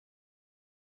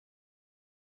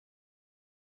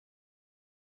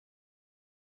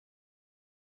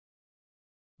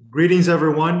Greetings,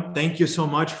 everyone. Thank you so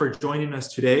much for joining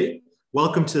us today.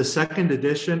 Welcome to the second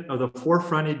edition of the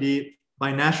 4FrontED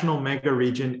Binational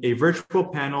Megaregion, a virtual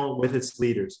panel with its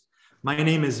leaders. My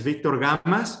name is Victor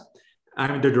Gamas.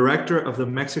 I'm the director of the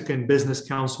Mexican Business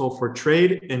Council for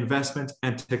Trade, Investment,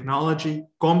 and Technology,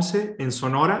 COMCE, in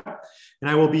Sonora,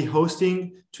 and I will be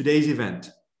hosting today's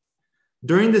event.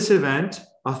 During this event,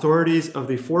 authorities of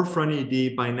the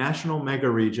 4FrontED Binational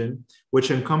Megaregion,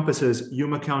 which encompasses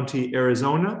Yuma County,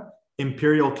 Arizona,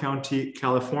 Imperial County,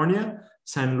 California,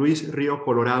 San Luis Rio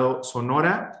Colorado,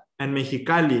 Sonora, and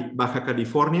Mexicali, Baja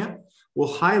California,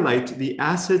 will highlight the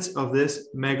assets of this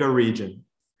mega region.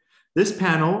 This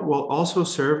panel will also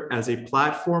serve as a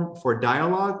platform for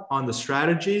dialogue on the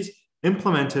strategies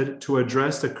implemented to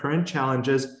address the current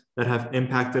challenges that have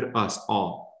impacted us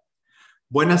all.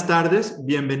 Buenas tardes,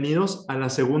 bienvenidos a la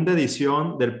segunda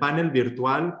edición del panel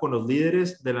virtual con los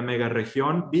líderes de la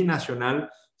megaregión binacional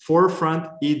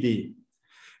 4FrontED.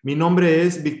 Mi nombre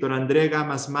es Víctor André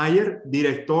Gamas Mayer,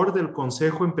 director del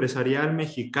Consejo Empresarial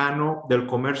Mexicano del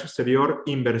Comercio Exterior,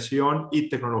 Inversión y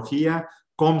Tecnología,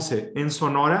 COMCE, en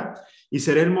Sonora, y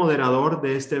seré el moderador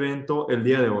de este evento el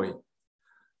día de hoy.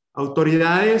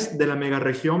 Autoridades de la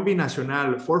megaregión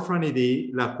binacional 4FrontED,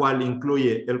 la cual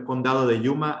incluye el condado de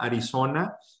Yuma,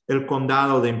 Arizona, el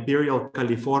condado de Imperial,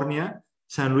 California,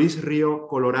 San Luis Río,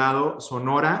 Colorado,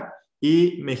 Sonora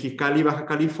y Mexicali, Baja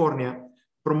California,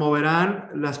 promoverán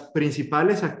los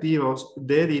principales activos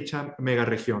de dicha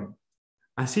megaregión.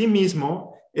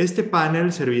 Asimismo, este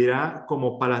panel servirá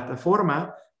como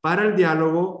plataforma para el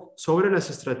diálogo sobre las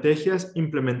estrategias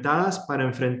implementadas para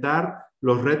enfrentar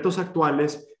los retos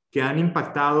actuales que han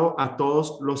impactado a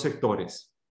todos los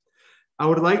sectores. I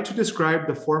would like to describe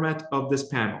the format of this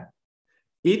panel.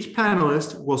 Each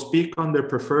panelist will speak on their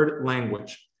preferred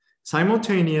language.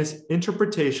 Simultaneous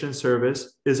interpretation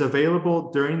service is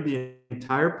available during the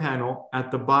entire panel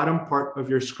at the bottom part of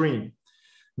your screen.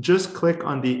 Just click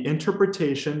on the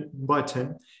interpretation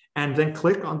button and then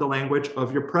click on the language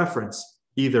of your preference,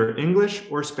 either English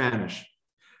or Spanish.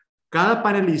 Cada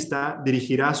panelista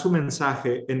dirigirá su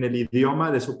mensaje en el idioma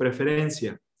de su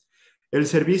preferencia. El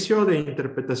servicio de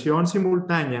interpretación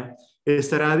simultánea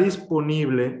estará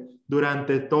disponible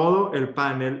durante todo el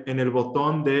panel en el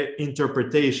botón de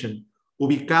Interpretation,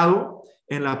 ubicado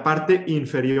en la parte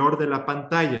inferior de la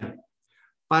pantalla.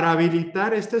 Para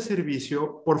habilitar este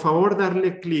servicio, por favor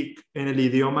darle clic en el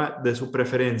idioma de su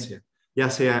preferencia, ya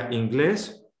sea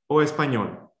inglés o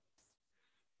español.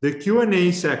 The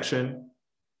Q&A section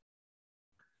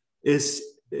is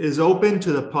open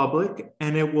to the public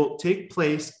and it will take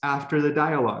place after the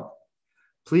dialogue.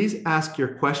 Please ask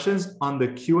your questions on the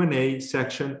Q&A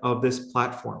section of this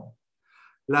platform.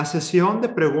 La sesión de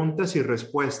preguntas y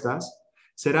respuestas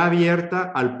será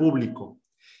abierta al público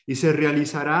y se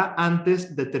realizará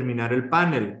antes de terminar el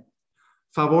panel.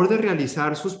 Favor de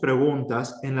realizar sus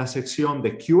preguntas en la sección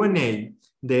de Q&A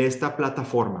de esta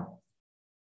plataforma.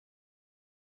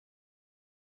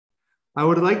 I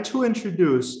would like to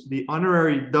introduce the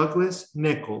Honorary Douglas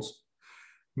Nicholls,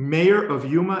 Mayor of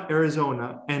Yuma,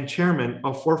 Arizona, and Chairman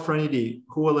of 4FrontED,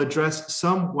 who will address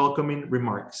some welcoming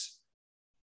remarks.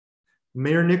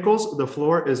 Mayor Nicholls, the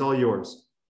floor is all yours.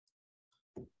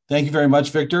 Thank you very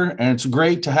much, Victor. And it's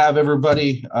great to have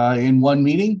everybody in one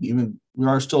meeting. Even we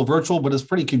are still virtual, but it's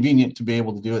pretty convenient to be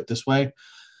able to do it this way.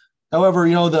 However,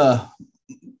 you know,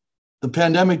 the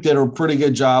pandemic did a pretty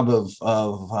good job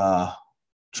of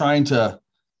trying to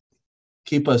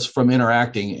keep us from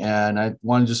interacting. And I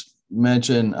want to just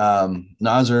mention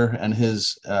Nazar and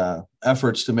his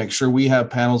efforts to make sure we have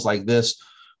panels like this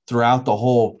throughout the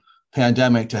whole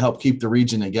pandemic to help keep the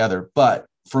region together. But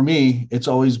for me, it's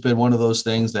always been one of those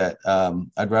things that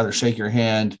I'd rather shake your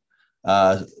hand,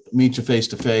 meet you face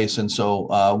to face. And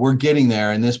so we're getting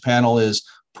there. And this panel is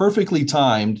perfectly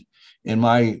timed, in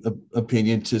my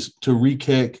opinion, to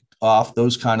re-kick off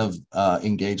those kind of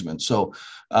engagements. So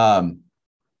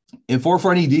if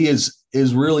 4FrontED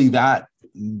is really that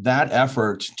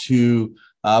effort to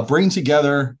bring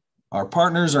together our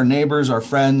partners, our neighbors, our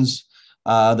friends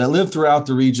that live throughout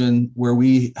the region where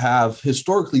we have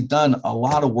historically done a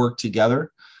lot of work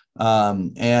together,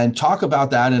 and talk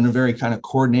about that in a very kind of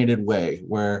coordinated way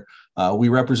where we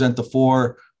represent the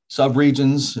four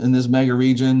sub-regions in this mega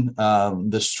region,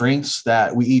 the strengths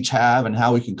that we each have and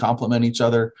how we can complement each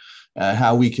other,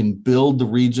 how we can build the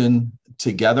region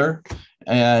together.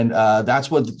 And that's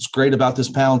what's great about this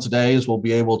panel today is we'll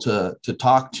be able to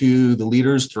talk to the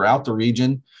leaders throughout the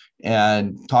region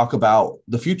and talk about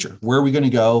the future. Where are we going to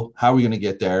go? How are we going to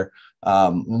get there?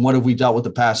 What have we dealt with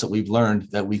the past that we've learned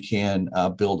that we can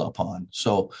build upon?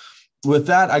 So with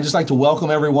that, I'd just like to welcome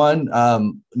everyone.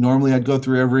 Normally I'd go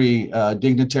through every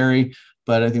dignitary,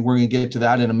 but I think we're going to get to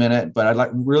that in a minute. But I'd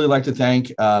really like to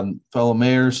thank fellow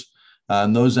mayors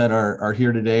and those that are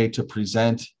here today to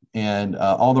present, and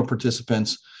all the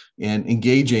participants in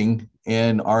engaging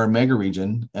in our mega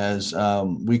region as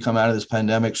we come out of this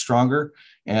pandemic stronger,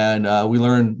 and we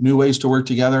learn new ways to work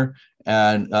together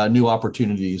and new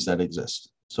opportunities that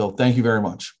exist. So thank you very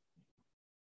much.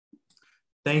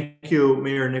 Thank you,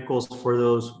 Mayor Nicholls, for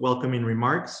those welcoming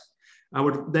remarks. I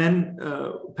would then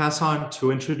pass on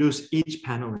to introduce each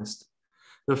panelist.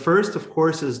 The first, of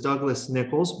course, is Douglas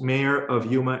Nicholls, Mayor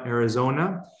of Yuma,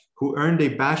 Arizona, who earned a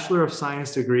Bachelor of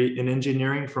Science degree in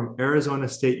engineering from Arizona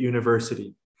State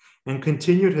University and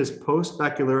continued his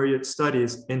post-baccalaureate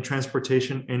studies in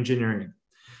transportation engineering.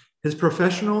 His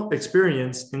professional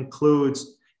experience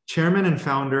includes chairman and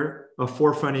founder of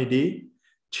 4FrontED,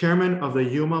 chairman of the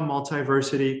Yuma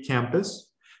Multiversity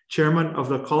Campus, chairman of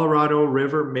the Colorado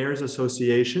River Mayors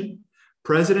Association,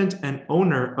 president and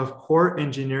owner of Core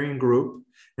Engineering Group,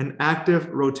 an active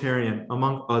Rotarian,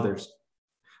 among others.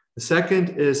 The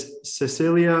second is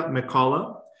Cecilia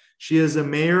McCollough. She is the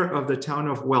mayor of the town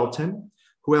of Wellton,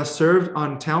 who has served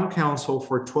on town council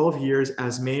for 12 years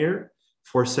as mayor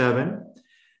for 7.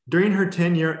 During her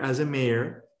tenure as a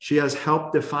mayor, she has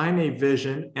helped define a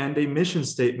vision and a mission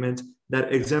statement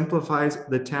that exemplifies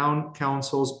the town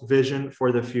council's vision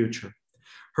for the future.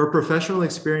 Her professional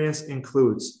experience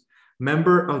includes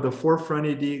member of the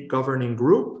 4FrontED governing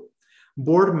group,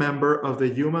 board member of the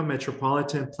Yuma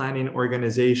Metropolitan Planning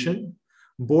Organization,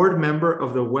 board member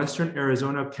of the Western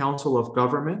Arizona Council of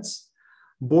Governments,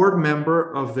 board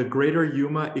member of the Greater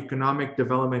Yuma Economic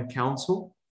Development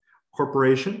Council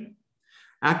Corporation,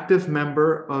 active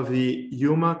member of the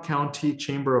Yuma County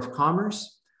Chamber of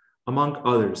Commerce, among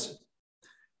others.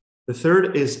 The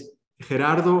third is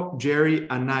Gerardo Jerry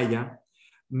Anaya,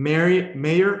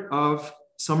 mayor of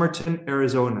Somerton,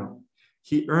 Arizona.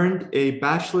 He earned a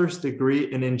bachelor's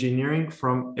degree in engineering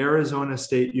from Arizona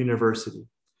State University.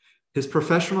 His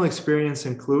professional experience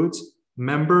includes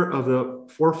member of the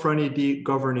 4FrontED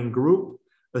governing group,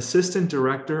 assistant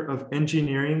director of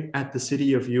engineering at the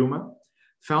city of Yuma,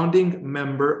 founding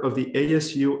member of the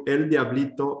ASU El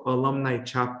Diablito alumni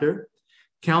chapter,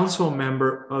 council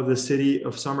member of the city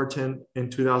of Somerton in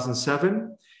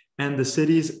 2007, and the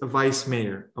city's vice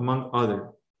mayor, among others.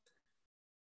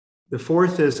 The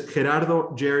fourth is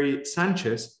Gerardo Jerry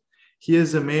Sanchez. He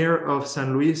is the mayor of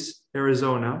San Luis,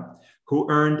 Arizona, who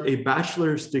earned a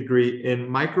bachelor's degree in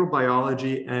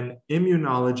microbiology and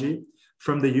immunology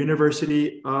from the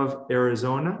University of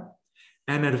Arizona,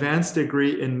 an advanced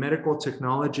degree in medical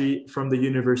technology from the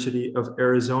University of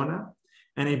Arizona,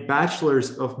 and a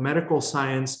bachelor's of medical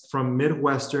science from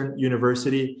Midwestern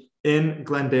University in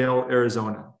Glendale,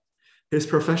 Arizona. His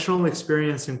professional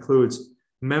experience includes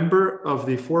member of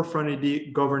the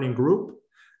 4FrontED governing group,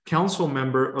 council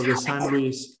member of the San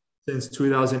Luis since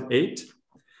 2008,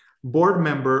 board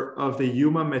member of the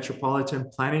Yuma Metropolitan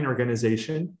Planning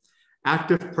Organization,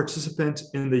 active participant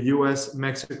in the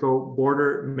U.S.-Mexico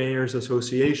Border Mayors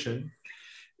Association,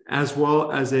 as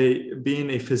well as being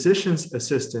a physician's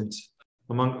assistant,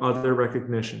 among other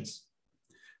recognitions.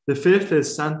 The fifth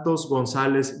is Santos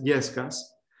Gonzalez Yescas,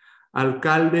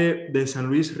 alcalde de San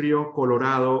Luis Río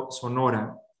Colorado,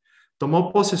 Sonora.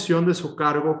 Tomó posesión de su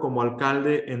cargo como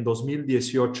alcalde en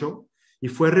 2018 y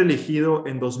fue reelegido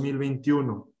en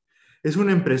 2021. Es un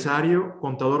empresario,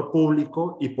 contador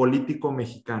público y político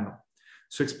mexicano.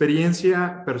 Su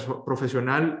experiencia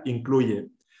profesional incluye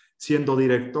siendo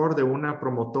director de una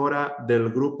promotora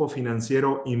del grupo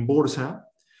financiero Inbursa,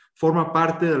 forma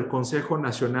parte del Consejo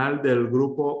Nacional del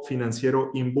Grupo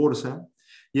Financiero Inbursa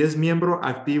y es miembro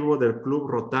activo del Club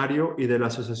Rotario y de la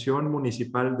Asociación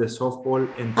Municipal de Softball.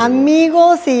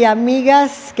 Amigos y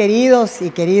amigas, queridos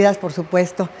y queridas, por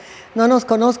supuesto. No nos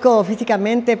conozco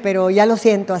físicamente, pero ya lo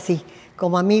siento así,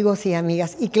 como amigos y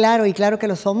amigas. Y claro que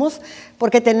lo somos,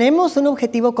 porque tenemos un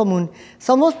objetivo común.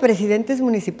 Somos presidentes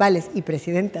municipales y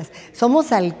presidentas,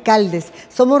 somos alcaldes,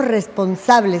 somos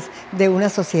responsables de una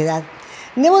sociedad.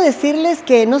 Debo decirles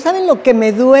que no saben lo que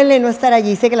me duele no estar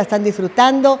allí. Sé que la están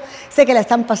disfrutando, sé que la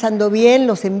están pasando bien,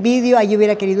 los envidio, allí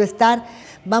hubiera querido estar.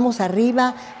 Vamos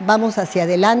arriba, vamos hacia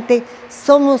adelante.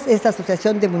 Somos esta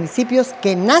asociación de municipios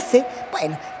que nace,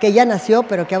 bueno, que ya nació,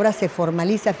 pero que ahora se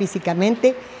formaliza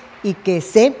físicamente y que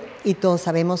sé, y todos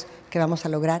sabemos que vamos a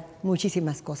lograr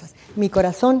muchísimas cosas. Mi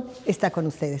corazón está con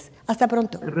ustedes. Hasta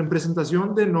pronto. En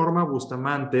representación de Norma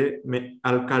Bustamante,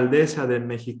 alcaldesa de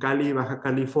Mexicali, Baja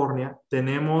California,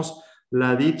 tenemos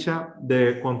la dicha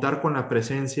de contar con la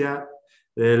presencia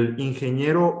del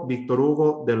ingeniero Víctor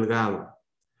Hugo Delgado.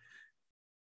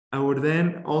 I would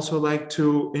then also like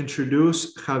to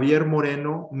introduce Javier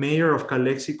Moreno, Mayor of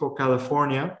Calexico,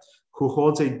 California, who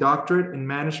holds a doctorate in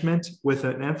management with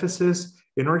an emphasis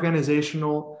in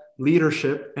organizational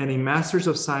leadership and a master's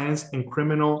of science in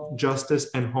criminal justice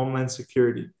and homeland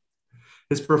security.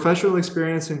 His professional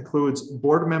experience includes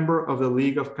board member of the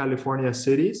League of California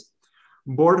Cities,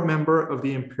 board member of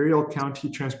the Imperial County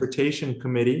Transportation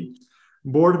Committee,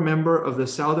 board member of the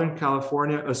Southern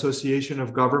California Association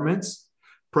of Governments,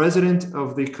 president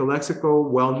of the Calexico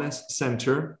Wellness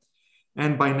Center,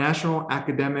 and binational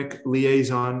academic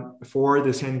liaison for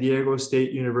the San Diego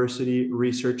State University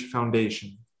Research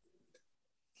Foundation,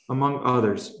 among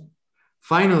others.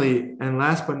 Finally, and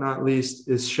last but not least,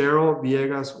 is Cheryl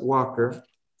Viegas-Walker.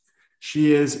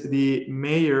 She is the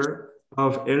mayor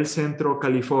of El Centro,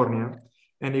 California,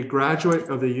 and a graduate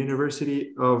of the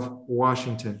University of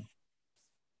Washington.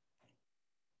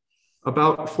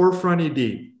 About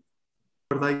 4FrontED,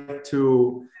 I would like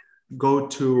to go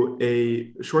to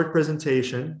a short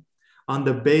presentation on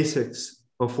the basics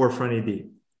of 4FrontED.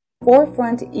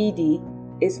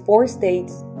 4FrontED is 4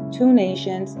 states, 2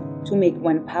 nations to make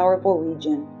one powerful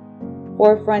region.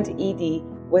 4FrontED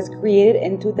was created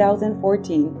in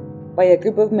 2014 by a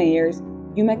group of mayors,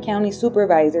 Yuma County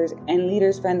supervisors, and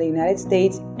leaders from the United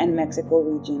States and Mexico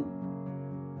region.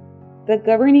 The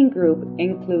governing group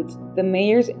includes the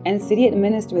mayors and city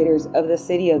administrators of the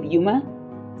city of Yuma,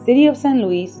 city of San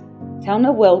Luis, town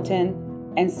of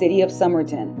Wellton, and city of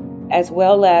Somerton, as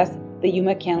well as the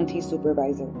Yuma County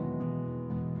supervisor.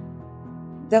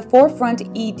 The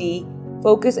 4FrontED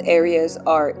focus areas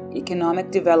are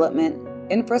economic development,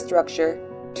 infrastructure,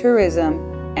 tourism,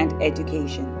 and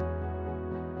education.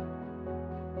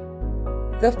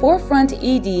 The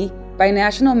 4FrontED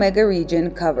Binational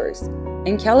Megaregion covers,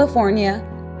 in California,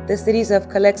 the cities of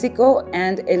Calexico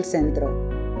and El Centro.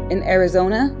 In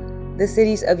Arizona, the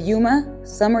cities of Yuma,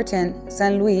 Somerton,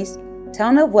 San Luis,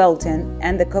 town of Wellton,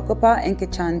 and the Cocopah and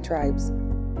Quechan tribes.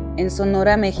 In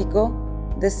Sonora, Mexico,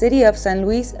 the city of San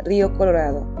Luis, Rio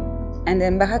Colorado. And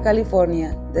in Baja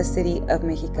California, the city of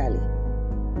Mexicali.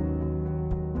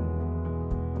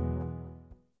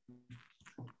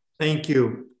 Thank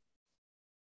you.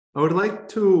 I would like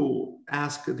to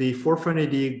ask the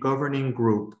 4FrontED governing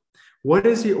group, what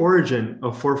is the origin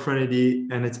of 4FrontED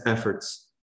and its efforts?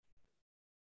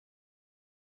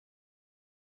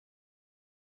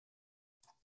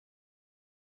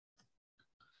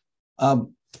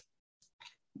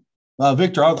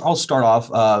 Victor, I'll start off.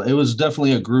 It was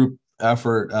definitely a group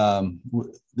effort.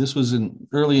 This was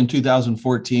early in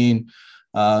 2014.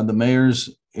 The mayors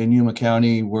in Yuma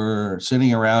County were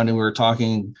sitting around and we were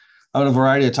talking about a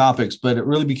variety of topics, but it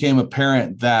really became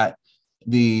apparent that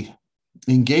the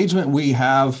engagement we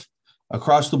have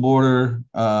across the border,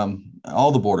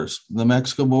 all the borders, the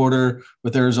Mexico border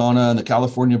with Arizona and the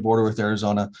California border with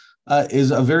Arizona,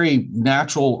 is a very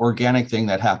natural, organic thing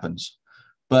that happens.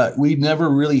 But we never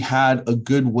really had a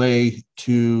good way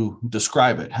to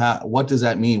describe it. What does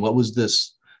that mean? What was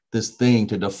this thing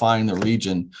to define the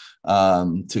region,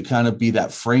 to kind of be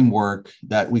that framework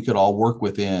that we could all work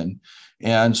within?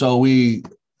 And so we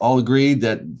all agreed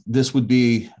that this would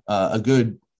be a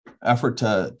good effort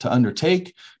to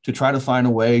undertake, to try to find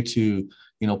a way to,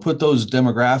 put those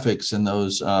demographics and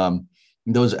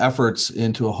those efforts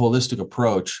into a holistic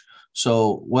approach.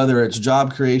 So whether it's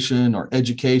job creation or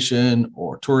education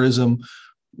or tourism,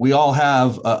 we all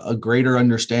have a greater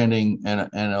understanding and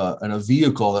a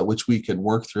vehicle at which we could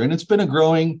work through. And it's been a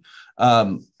growing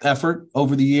effort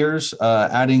over the years,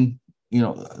 adding,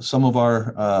 some of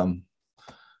our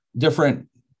different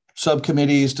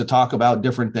subcommittees to talk about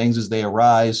different things as they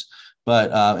arise.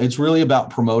 But it's really about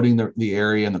promoting the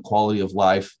area and the quality of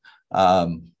life.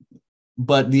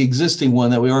 But the existing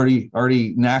one that we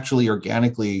already naturally,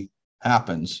 organically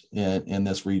happens in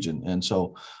this region. And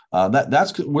so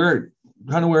that's where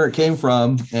it came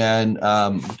from, and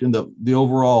in the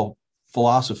overall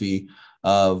philosophy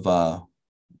of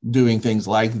doing things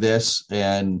like this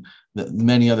and the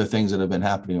many other things that have been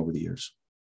happening over the years.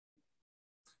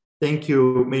 Thank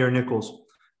you, Mayor Nicholls.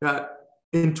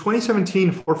 In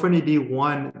 2017, 4FrontED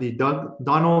won the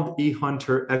Donald E.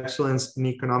 Hunter Excellence in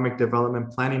Economic Development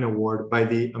Planning Award by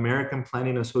the American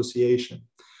Planning Association.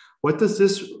 What does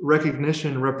this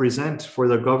recognition represent for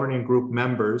the governing group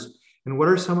members? And what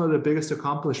are some of the biggest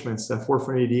accomplishments that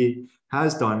 4FrontED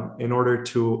has done in order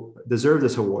to deserve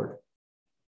this award?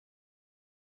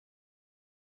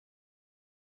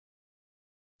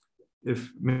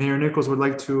 If Mayor Nicholls would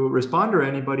like to respond, or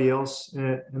anybody else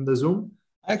in the Zoom?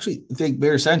 I actually think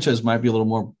Mayor Sanchez might be a little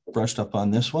more brushed up on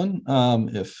this one,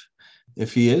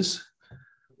 if he is.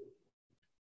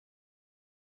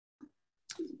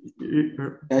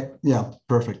 Yeah,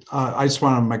 perfect. I just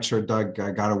want to make sure Doug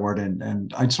got a word in,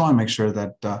 and I just want to make sure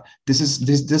that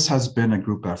this has been a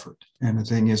group effort. And the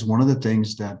thing is, one of the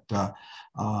things that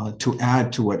to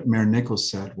add to what Mayor Nicholls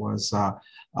said was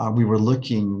we were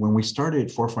looking when we started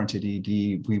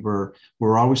 4FrontED. We were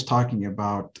always talking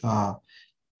about.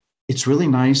 It's really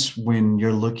nice when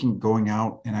you're going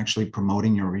out and actually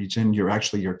promoting your region. You're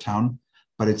actually your town,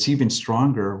 but it's even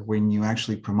stronger when you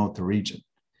actually promote the region.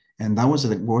 And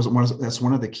that's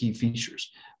one of the key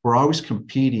features. We're always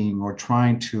competing or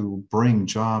trying to bring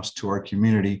jobs to our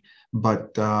community,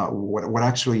 but what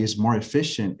actually is more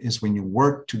efficient is when you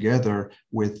work together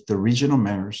with the regional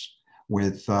mayors,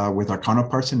 with our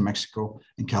counterparts in Mexico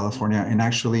and California, and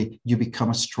actually you become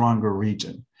a stronger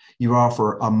region. You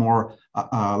offer a more,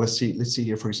 let's see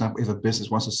here, for example, if a business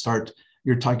wants to start,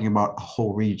 you're talking about a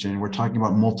whole region. We're talking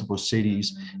about multiple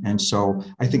cities. And so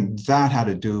I think that had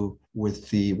to do with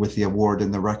the award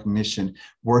and the recognition.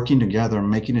 Working together,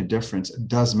 making a difference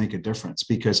does make a difference,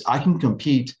 because I can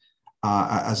compete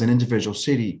as an individual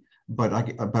city,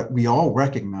 but we all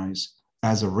recognize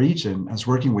as a region, as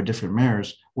working with different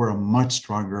mayors, we're a much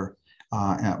stronger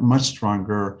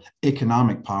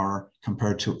economic power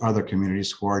compared to other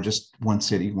communities who are just one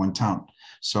city, one town.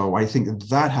 So I think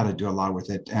that had to do a lot with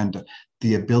it. And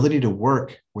the ability to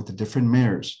work with the different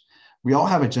mayors. We all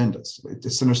have agendas.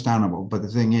 It's understandable. But the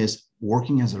thing is,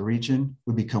 working as a region,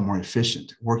 we become more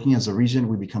efficient. Working as a region,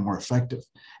 we become more effective.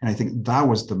 And I think that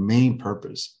was the main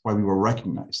purpose why we were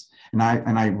recognized. And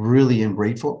I really am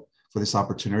grateful for this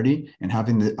opportunity and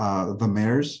having the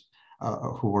mayors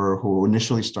who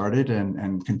initially started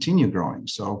and continue growing.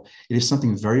 So it is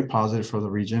something very positive for the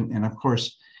region. And of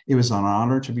course, it was an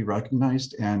honor to be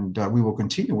recognized, and we will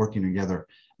continue working together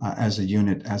as a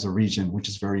unit, as a region, which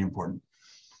is very important.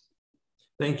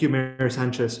 Thank you, Mayor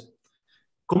Sanchez.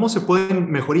 ¿Cómo se pueden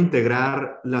mejor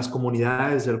integrar las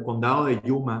comunidades del condado de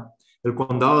Yuma, el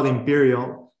condado de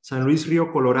Imperial, San Luis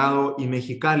Río Colorado y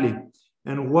Mexicali?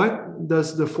 And what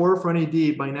does the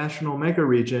 4FrontED Binational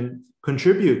Megaregion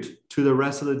contribute to the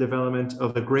rest of the development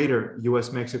of the greater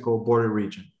U.S.-Mexico border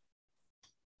region?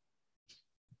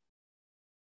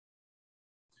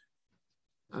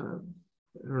 I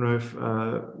don't know if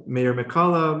Mayor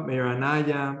McCollough, Mayor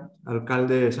Anaya,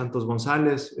 Alcalde Santos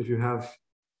Gonzalez, if you have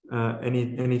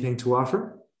anything to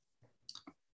offer.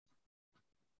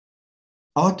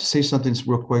 I'll have to say something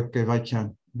real quick if I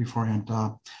can beforehand.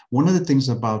 One of the things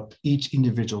about each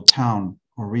individual town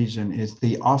or region is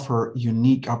they offer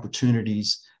unique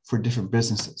opportunities for different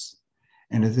businesses.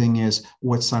 And the thing is,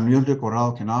 what San Luis de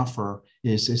Corral can offer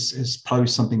is probably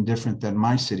something different than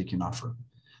my city can offer.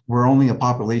 We're only a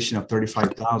population of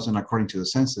 35,000 according to the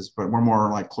census, but we're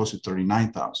more like close to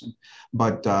 39,000.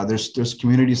 But there's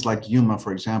communities like Yuma,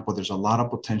 for example. There's a lot of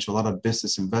potential, a lot of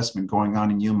business investment going on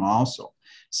in Yuma also.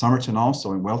 Somerton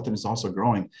also, and Wellton is also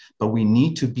growing, but we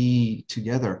need to be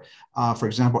together. For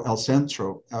example, El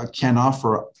Centro can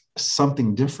offer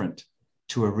something different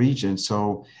to a region.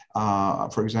 So,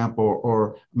 for example,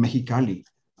 or Mexicali,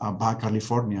 Baja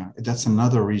California, that's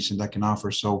another region that can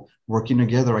offer. So working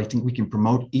together, I think we can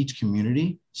promote each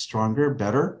community stronger,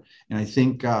 better. And I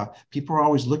think people are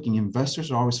always looking,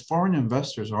 foreign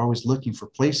investors are always looking for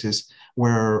places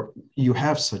where you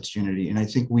have such unity. And I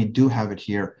think we do have it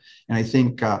here. And I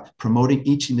think promoting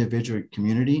each individual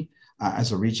community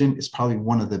as a region is probably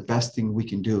one of the best things we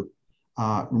can do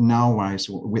now-wise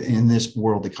in this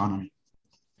world economy.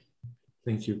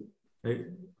 Thank you. I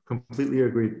completely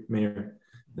agree, Mayor.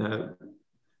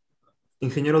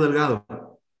 Ingeniero Delgado.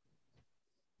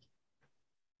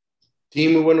 Sí,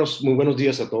 muy buenos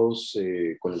días a todos.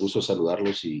 Con el gusto de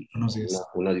saludarlos y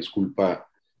una disculpa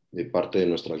de parte de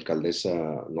nuestra alcaldesa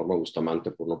Norma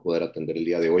Bustamante por no poder atender el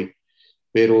día de hoy.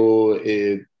 Pero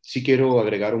sí quiero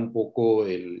agregar un poco,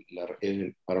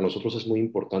 para nosotros es muy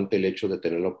importante el hecho de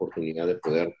tener la oportunidad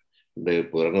de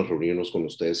podernos reunirnos con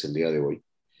ustedes el día de hoy.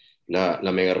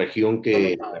 La megaregión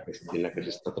en la que se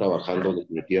está trabajando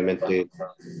definitivamente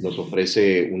nos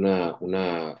ofrece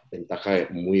una ventaja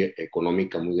muy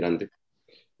económica muy grande,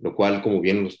 lo cual, como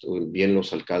bien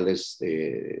los alcaldes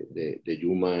de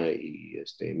Yuma y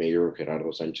Mayor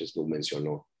Gerardo Sánchez lo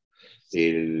mencionó,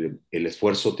 el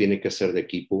esfuerzo tiene que ser de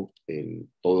equipo.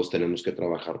 Todos tenemos que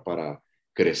trabajar para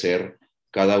crecer.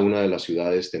 Cada una de las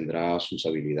ciudades tendrá sus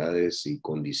habilidades y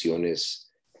condiciones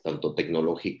tanto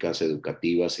tecnológicas,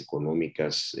 educativas,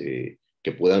 económicas,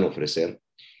 que puedan ofrecer.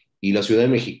 Y la ciudad de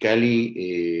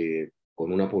Mexicali,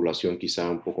 con una población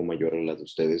quizá un poco mayor a la de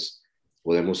ustedes,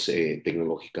 podemos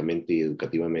tecnológicamente y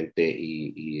educativamente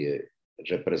y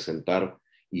representar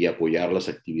y apoyar las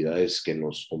actividades que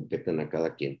nos competen a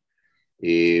cada quien.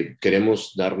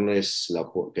 Queremos darnos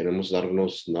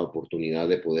la oportunidad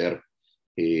de poder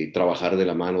trabajar de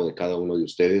la mano de cada uno de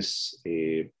ustedes.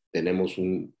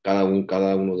 Cada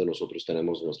uno de nosotros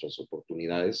tenemos nuestras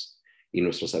oportunidades y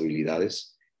nuestras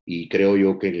habilidades, y creo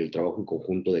yo que el trabajo en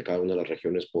conjunto de cada una de las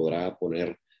regiones podrá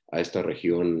poner a esta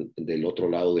región del otro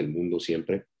lado del mundo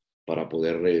siempre para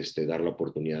poder dar la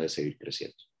oportunidad de seguir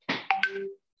creciendo.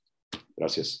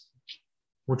 Gracias.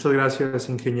 Muchas gracias,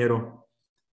 ingeniero.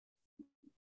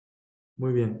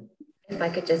 Muy bien. If I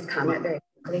could just comment very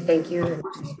quickly, thank you.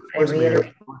 I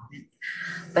reiterate.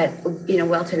 But, you know,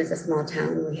 Wellton is a small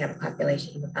town. We have a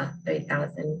population of about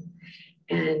 30,000.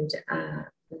 And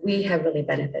we have really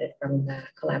benefited from the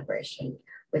collaboration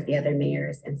with the other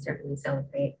mayors, and certainly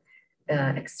celebrate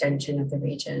the extension of the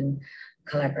region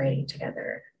collaborating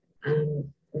together.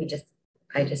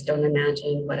 I just don't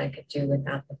imagine what I could do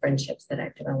without the friendships that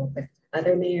I've developed with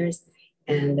other mayors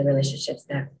and the relationships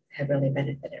that have really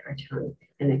benefited our town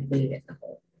and the community as a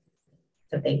whole.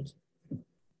 So thank you.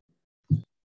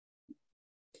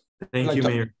 Thank you,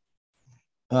 Mayor.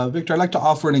 Victor, I'd like to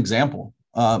offer an example,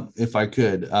 if I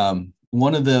could.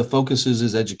 One of the focuses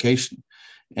is education,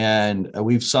 and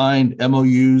we've signed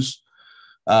MOUs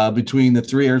between the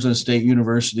 3 Arizona State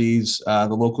universities, the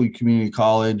local community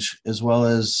college, as well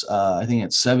as I think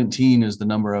it's 17 is the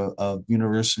number of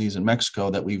universities in Mexico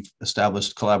that we've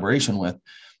established collaboration with.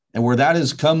 And where that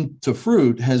has come to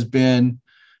fruit has been,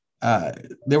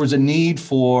 there was a need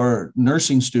for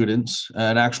nursing students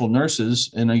and actual nurses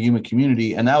in a Yuma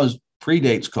community, and that was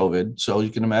predates COVID. So you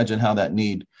can imagine how that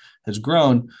need has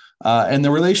grown. And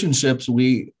the relationships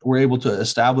we were able to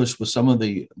establish with some of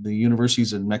the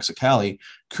universities in Mexicali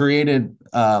created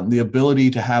the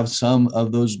ability to have some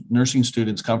of those nursing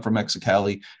students come from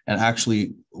Mexicali and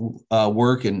actually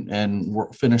work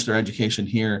and finish their education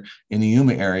here in the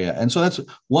Yuma area. And so that's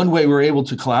one way we're able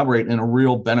to collaborate in a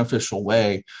real beneficial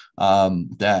way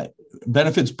that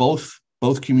benefits both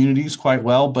communities quite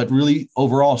well, but really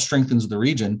overall strengthens the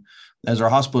region, as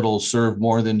our hospitals serve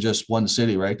more than just one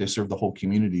city, right? They serve the whole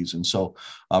communities. And so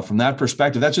from that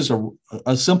perspective, that's just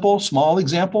a simple, small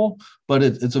example, but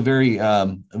it's a very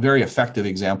effective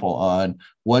example on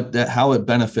how it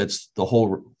benefits the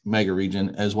whole mega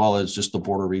region, as well as just the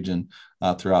border region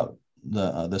throughout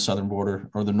the southern border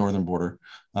or the northern border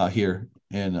here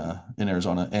in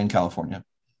Arizona and California.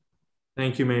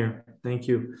 Thank you, Mayor. Thank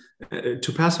you.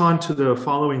 To pass on to the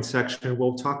following section,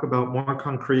 we'll talk about more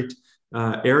concrete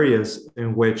areas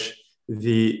in which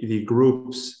the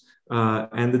groups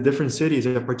and the different cities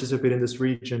that participate in this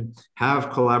region have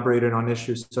collaborated on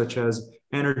issues such as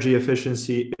energy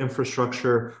efficiency,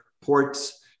 infrastructure,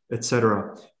 ports,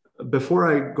 etc. Before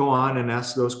I go on and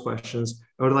ask those questions,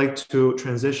 I would like to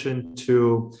transition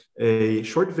to a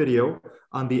short video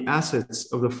on the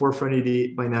assets of the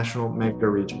 4FrontED Binational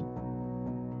Megaregion.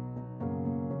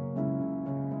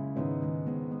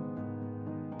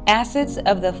 Assets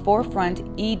of the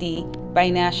 4FrontED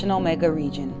Binational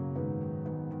Megaregion.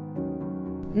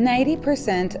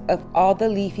 90% of all the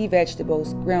leafy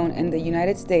vegetables grown in the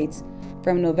United States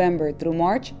from November through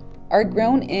March are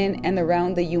grown in and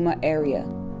around the Yuma area.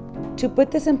 To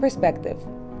put this in perspective,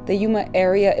 the Yuma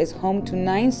area is home to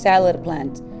 9 salad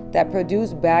plants that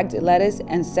produce bagged lettuce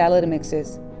and salad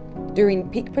mixes. During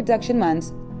peak production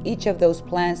months, each of those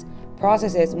plants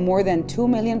processes more than 2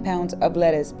 million pounds of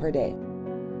lettuce per day.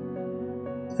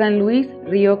 San Luis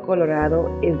Rio Colorado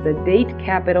is the date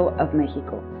capital of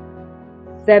Mexico.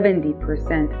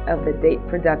 70% of the date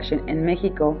production in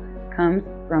Mexico comes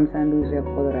from San Luis Rio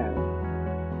Colorado.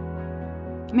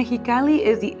 Mexicali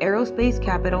is the aerospace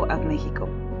capital of Mexico.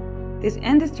 This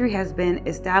industry has been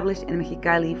established in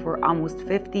Mexicali for almost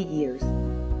 50 years.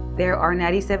 There are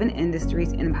 97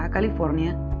 industries in Baja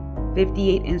California,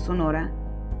 58 in Sonora,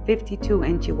 52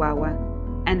 in Chihuahua,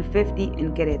 and 50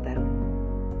 in Querétaro.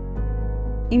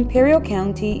 Imperial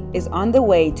County is on the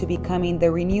way to becoming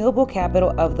the renewable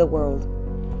capital of the world,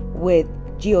 with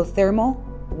geothermal,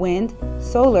 wind,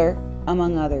 solar,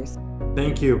 among others.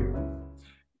 Thank you.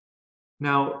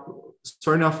 Now,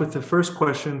 starting off with the first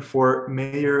question for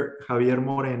Mayor Javier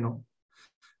Moreno.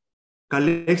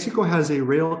 Calexico has a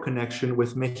rail connection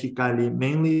with Mexicali,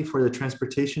 mainly for the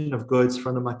transportation of goods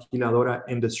from the maquiladora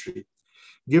industry.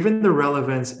 Given the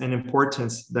relevance and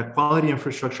importance that quality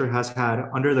infrastructure has had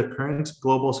under the current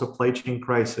global supply chain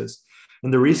crisis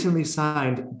and the recently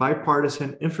signed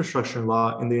bipartisan infrastructure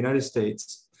law in the United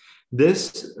States,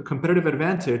 this competitive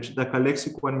advantage that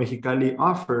Calexico and Mexicali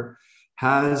offer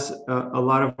has a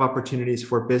lot of opportunities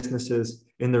for businesses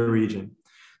in the region.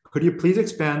 Could you please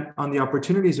expand on the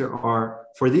opportunities there are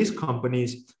for these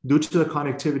companies due to the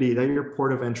connectivity that your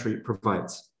port of entry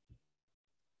provides?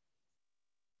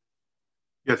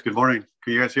 Yes, good morning.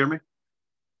 Can you guys hear me?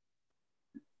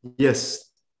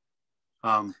 Yes.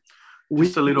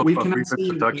 Just a little brief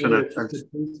introduction.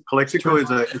 Calexico is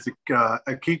a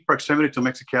key proximity to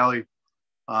Mexicali.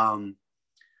 And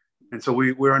so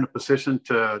we're in a position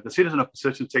the city is in a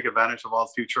position to take advantage of all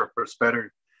future prosperity.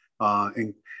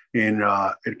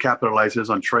 It capitalizes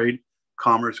on trade,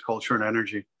 commerce, culture, and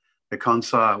energy. It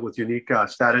comes with unique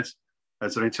status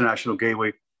as an international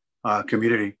gateway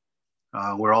community.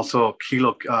 We're also a key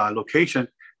location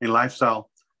in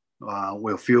lifestyle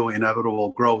will fuel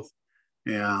inevitable growth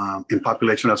in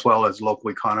population as well as local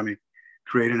economy,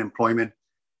 creating employment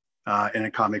and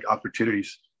economic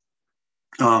opportunities.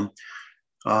 In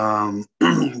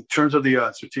terms of the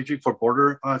strategic for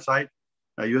border site,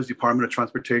 U.S. Department of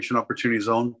Transportation Opportunity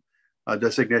Zone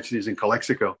designation is in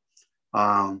Calexico.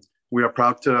 We are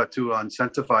proud to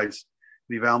incentivize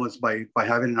developments by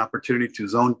having an opportunity to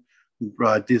zone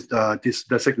this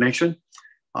designation.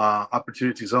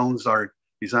 Opportunity zones are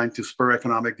designed to spur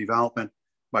economic development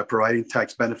by providing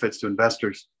tax benefits to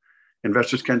investors.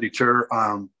 Investors can deter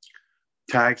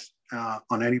tax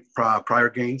on any prior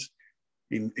gains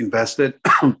invested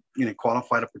in a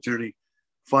qualified opportunity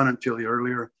fund until the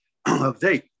earlier of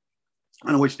date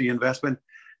on which the investment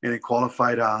in a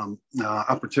qualified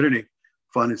opportunity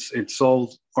fund is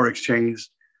sold or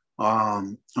exchanged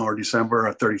or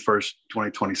December 31st,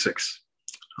 2026.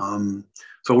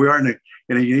 So we are in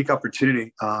a unique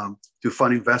opportunity to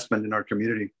fund investment in our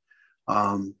community,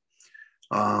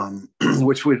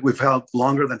 which we've held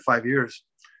longer than 5 years.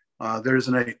 There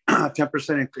isn't a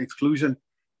 10% exclusion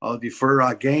of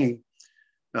deferred gain.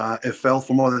 It held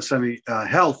for more than 7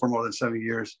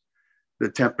 years. The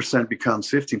 10%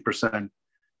 becomes 15%.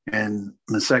 And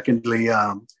secondly,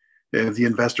 if the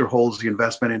investor holds the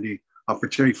investment in the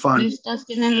opportunity fund,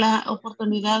 tienen la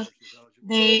oportunidad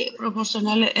de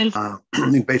proporcionar in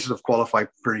basis of qualified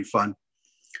opportunity fund.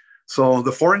 So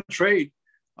the foreign trade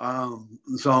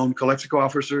zone, Calexico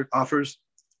offers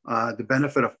the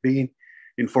benefit of being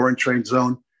in foreign trade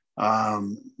zone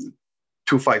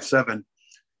 257.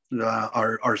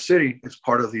 Our city is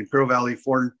part of the Imperial Valley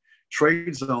Foreign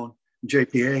Trade Zone,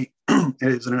 JPA. It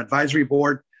is an advisory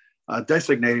board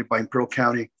designated by Imperial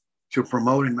County to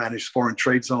promote and manage foreign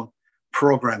trade zone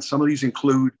programs. Some of these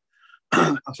include,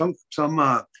 some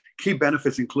key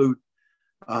benefits include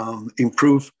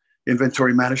improved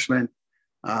inventory management,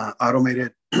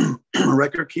 automated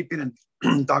record keeping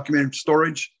and document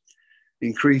storage,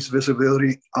 increased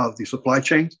visibility of the supply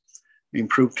chain,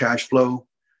 improved cash flow.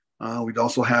 We'd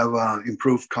also have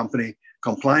improved company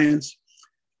compliance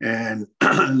and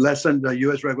lessen the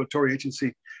U.S. regulatory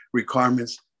agency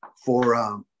requirements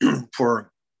for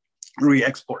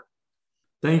re-export.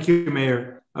 Thank you,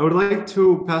 Mayor. I would like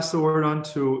to pass the word on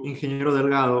to Ingeniero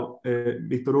Delgado,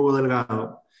 Víctor Hugo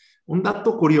Delgado. Un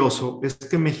dato curioso es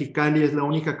que Mexicali es la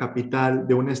única capital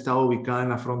de un estado ubicada en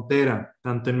la frontera,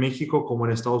 tanto en México como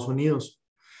en Estados Unidos.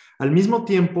 Al mismo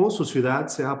tiempo, su ciudad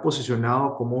se ha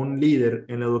posicionado como un líder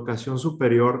en la educación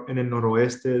superior en el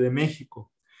noroeste de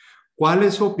México. ¿Cuál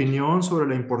es su opinión sobre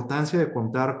la importancia de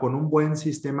contar con un buen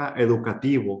sistema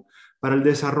educativo para el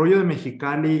desarrollo de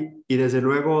Mexicali y desde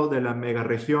luego de la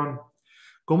megaregión?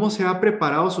 ¿Cómo se ha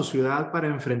preparado su ciudad para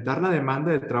enfrentar la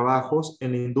demanda de trabajos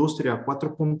en la industria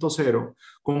 4.0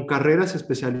 con carreras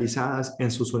especializadas en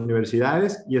sus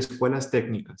universidades y escuelas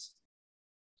técnicas?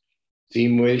 Sí,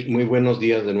 muy buenos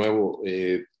días de nuevo.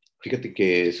 Fíjate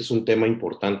que ese es un tema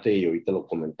importante y ahorita lo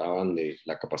comentaban de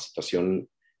la capacitación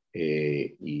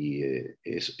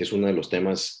es uno de los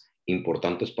temas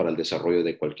importantes para el desarrollo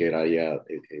de cualquier área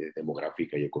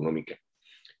demográfica y económica.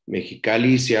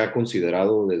 Mexicali se ha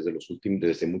considerado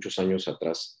desde muchos años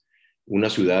atrás una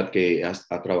ciudad que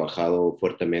ha trabajado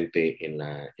fuertemente en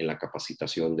la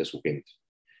capacitación de su gente.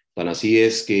 Tan así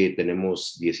es que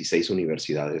tenemos 16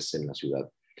 universidades en la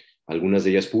ciudad, algunas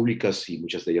de ellas públicas y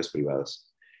muchas de ellas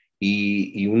privadas.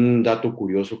 Y un dato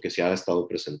curioso que se ha estado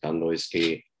presentando es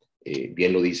que,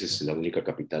 bien lo dices, la única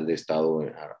capital de estado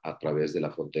a través de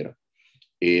la frontera.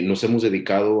 Nos hemos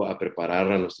dedicado a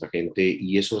preparar a nuestra gente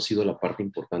y eso ha sido la parte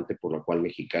importante por la cual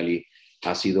Mexicali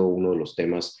ha sido uno de los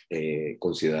temas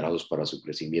considerados para su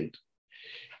crecimiento.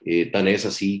 Tan es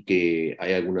así que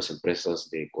hay algunas empresas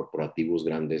de corporativos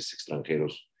grandes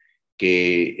extranjeros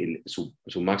que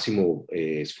su máximo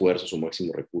esfuerzo, su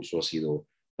máximo recurso ha sido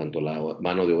tanto la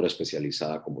mano de obra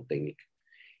especializada como técnica.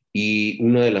 Y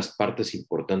una de las partes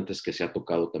importantes que se ha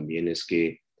tocado también es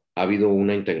que ha habido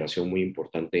una integración muy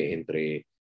importante entre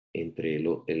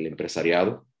el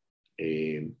empresariado,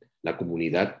 la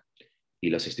comunidad y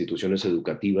las instituciones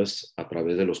educativas a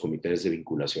través de los comités de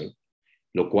vinculación.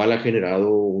 lo cual ha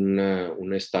generado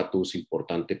un estatus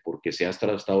importante porque se ha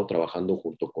estado trabajando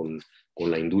junto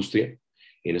con la industria,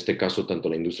 en este caso tanto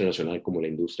la industria nacional como la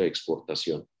industria de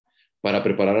exportación, para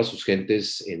preparar a sus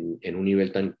gentes en un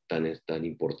nivel tan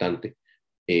importante.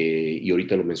 Y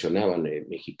ahorita lo mencionaban,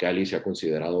 Mexicali se ha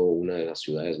considerado una de las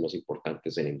ciudades más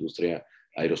importantes en la industria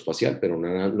aeroespacial, pero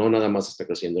no nada más está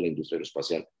creciendo la industria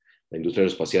aeroespacial. La industria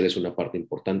aeroespacial es una parte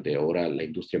importante. Ahora la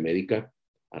industria médica,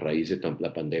 a raíz de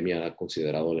la pandemia, ha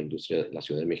considerado la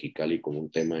ciudad de Mexicali como un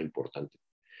tema importante.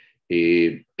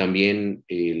 También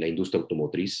la industria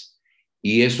automotriz.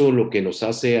 Y eso lo que nos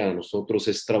hace a nosotros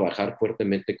es trabajar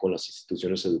fuertemente con las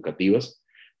instituciones educativas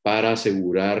para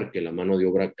asegurar que la mano de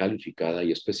obra calificada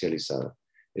y especializada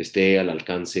esté al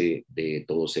alcance de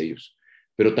todos ellos.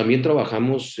 Pero también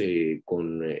trabajamos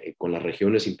con las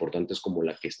regiones importantes como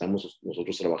la que estamos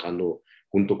nosotros trabajando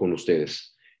junto con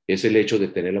ustedes. Es el hecho de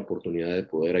tener la oportunidad de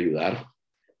poder ayudar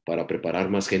para preparar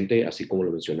más gente, así como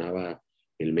lo mencionaba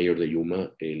el mayor de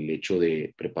Yuma, el hecho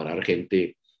de preparar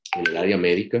gente en el área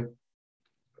médica.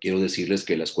 Quiero decirles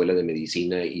que la Escuela de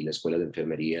Medicina y la Escuela de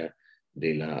Enfermería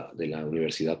de la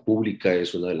Universidad Pública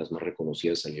es una de las más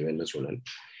reconocidas a nivel nacional.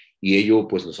 Y ello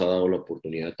pues nos ha dado la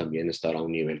oportunidad también de estar a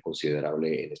un nivel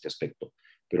considerable en este aspecto.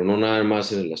 Pero no nada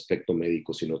más en el aspecto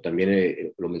médico, sino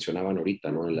también lo mencionaban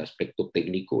ahorita, ¿no? En el aspecto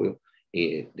técnico,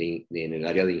 en el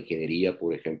área de ingeniería,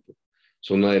 por ejemplo.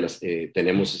 Son una de las,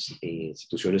 tenemos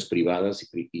instituciones privadas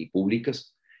y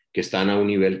públicas que están a un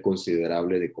nivel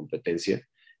considerable de competencia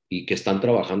y que están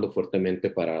trabajando fuertemente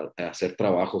para hacer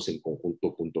trabajos en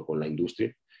conjunto junto con la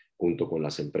industria, junto con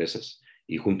las empresas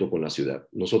y junto con la ciudad.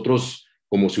 Nosotros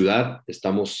como ciudad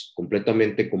estamos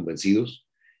completamente convencidos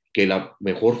que la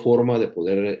mejor forma de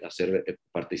poder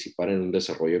participar en un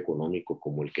desarrollo económico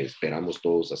como el que esperamos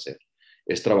todos hacer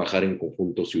es trabajar en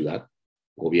conjunto ciudad,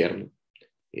 gobierno,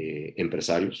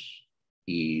 empresarios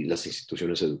y las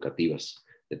instituciones educativas,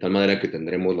 de tal manera que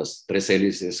tendremos las tres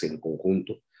hélices en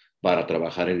conjunto para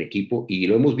trabajar en equipo, y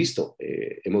lo hemos visto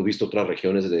otras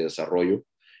regiones de desarrollo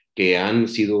que han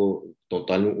sido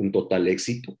un total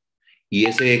éxito, y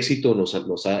ese éxito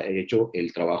nos ha hecho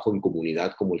el trabajo en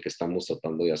comunidad como el que estamos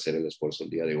tratando de hacer el esfuerzo el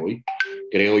día de hoy.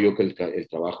 Creo yo que el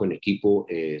trabajo en equipo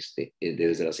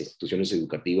desde las instituciones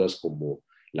educativas como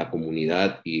la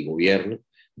comunidad y gobierno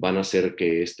van a hacer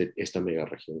que esta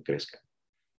megaregión crezca.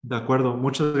 De acuerdo,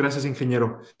 muchas gracias,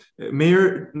 ingeniero.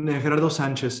 Mayor Gerardo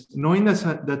Sanchez, knowing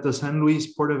that the San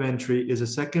Luis port of entry is the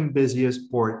second busiest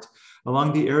port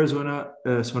along the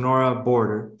Arizona-Sonora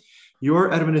border,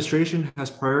 your administration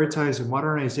has prioritized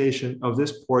modernization of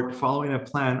this port following a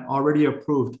plan already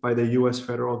approved by the U.S.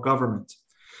 federal government.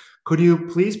 Could you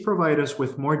please provide us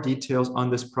with more details on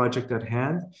this project at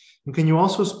hand? And can you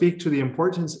also speak to the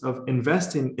importance of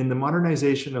investing in the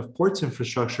modernization of ports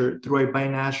infrastructure through a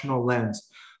binational lens?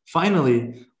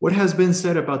 Finally, what has been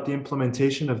said about the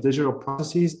implementation of digital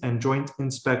processes and joint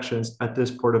inspections at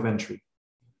this port of entry?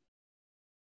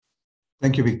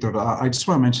 Thank you, Victor. I just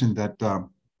want to mention that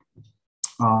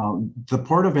the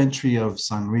port of entry of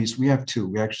San Luis, we have two.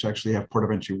 We actually have port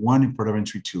of entry 1 and port of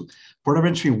entry 2. Port of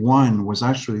entry 1 was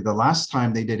actually the last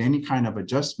time they did any kind of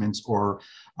adjustments or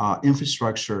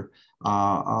infrastructure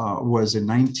was in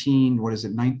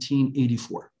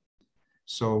 1984.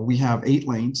 So we have 8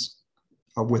 lanes.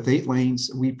 With 8 lanes,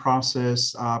 we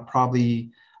process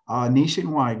probably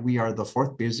nationwide, we are the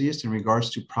 4th busiest in regards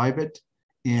to private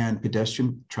and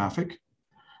pedestrian traffic.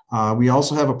 We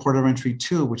also have a port of entry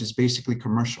 2, which is basically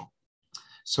commercial.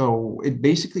 So it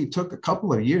basically took a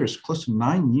couple of years, close to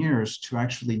 9 years, to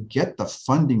actually get the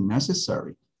funding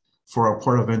necessary for our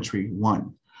port of entry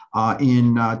 1.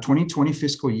 In 2020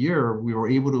 fiscal year, we were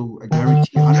able to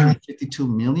guarantee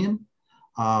 $152 million,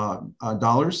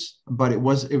 but it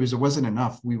wasn't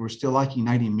enough. We were still lacking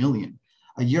 90 million.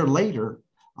 A year later,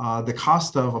 the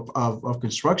cost of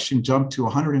construction jumped to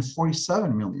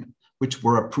 147 million, which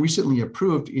were recently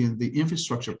approved in the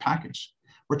infrastructure package.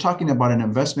 We're talking about an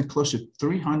investment close to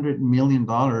 $300 million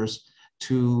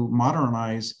to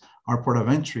modernize our port of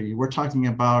entry. We're talking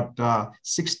about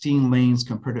 16 lanes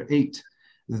compared to 8.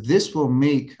 This will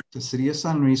make the city of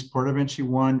San Luis port of entry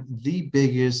 1 the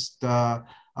biggest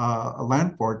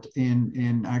land port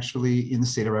in the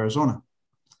state of Arizona.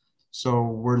 So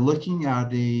we're looking at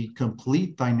a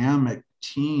complete dynamic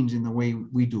change in the way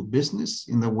we do business,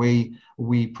 in the way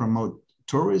we promote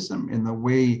tourism, in the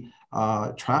way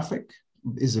traffic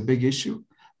is a big issue.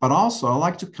 But also, I'd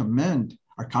like to commend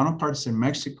our counterparts in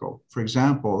Mexico. For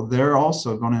example, they're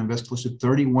also going to invest close to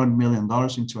 $31 million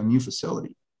into a new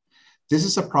facility. This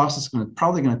is a process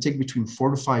probably going to take between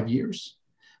 4 to 5 years.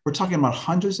 We're talking about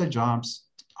hundreds of jobs,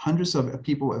 hundreds of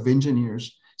people, of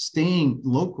engineers staying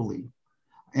locally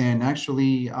and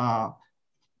actually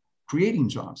creating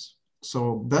jobs.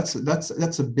 So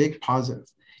that's a big positive.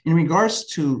 In regards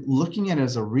to looking at it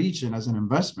as a region, as an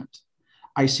investment,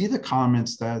 I see the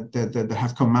comments that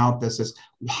have come out that says,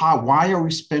 why are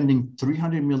we spending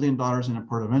 $300 million in a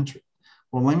port of entry?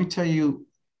 Well, let me tell you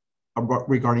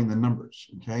regarding the numbers,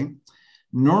 okay?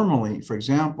 Normally, for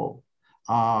example,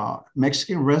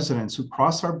 Mexican residents who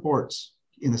cross our ports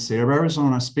in the state of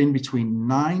Arizona spend between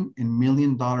 $9 and $1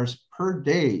 million per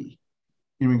day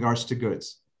in regards to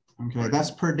goods. Okay, that's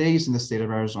per days in the state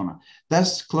of Arizona.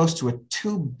 That's close to a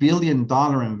 $2 billion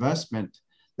investment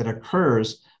that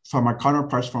occurs from our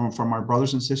counterparts, from our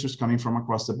brothers and sisters coming from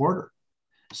across the border.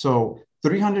 So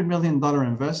 $300 million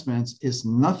investments is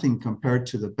nothing compared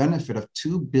to the benefit of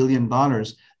 $2 billion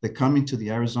that come into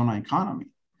the Arizona economy.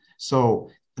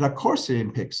 So of course it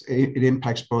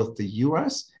impacts both the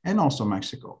US and also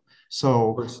Mexico.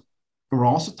 So we're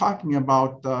also talking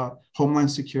about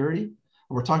Homeland Security.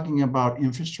 We're talking about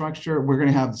infrastructure. We're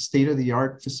going to have the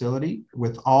state-of-the-art facility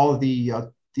with all the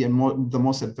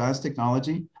most advanced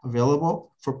technology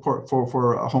available for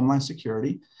Homeland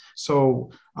Security.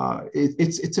 So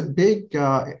it's a big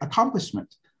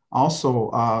accomplishment.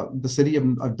 Also, the city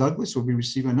of Douglas will be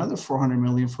receiving another $400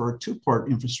 million for a two-port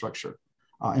infrastructure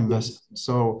investment.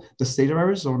 So the state of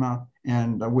Arizona,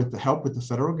 and with the help with the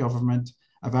federal government,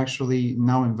 of actually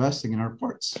now investing in our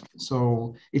ports.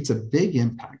 So it's a big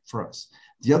impact for us.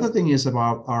 The other thing is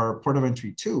about our port of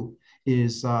entry too,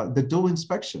 is the dual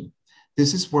inspection.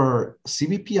 This is where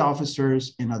CBP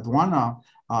officers and aduana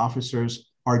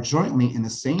officers are jointly in the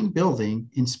same building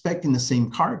inspecting the same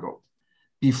cargo.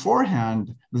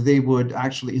 Beforehand, they would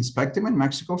actually inspect them in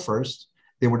Mexico first.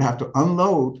 They would have to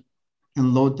unload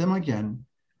and load them again,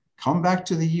 come back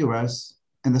to the US,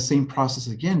 and the same process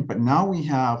again. But now we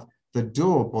have the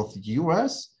dual, both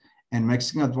US and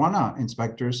Mexican aduana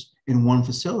inspectors in one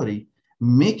facility,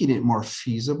 making it more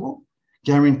feasible,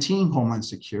 guaranteeing Homeland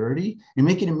Security, and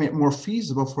making it more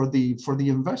feasible for the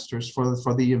investors.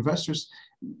 For the investors,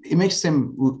 it makes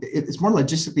them, it's more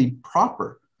logistically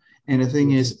proper. And the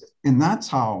thing is, and that's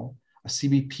how a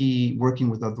CBP working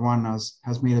with aduanas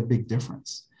has made a big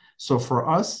difference. So for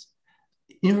us,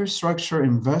 infrastructure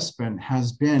investment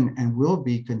has been and will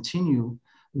be continue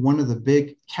one of the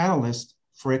big catalysts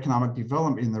for economic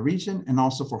development in the region and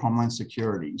also for Homeland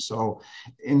Security. So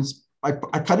I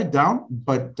cut it down,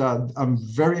 but I'm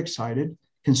very excited.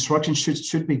 Construction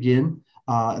should begin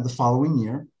the following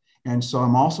year. And so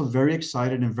I'm also very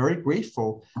excited and very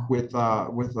grateful with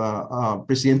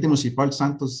Presidente Municipal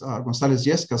Santos Gonzalez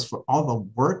Yescas for all the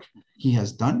work he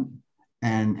has done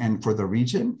and for the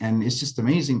region. And it's just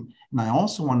amazing. And I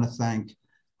also want to thank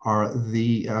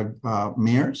the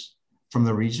mayors from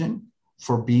the region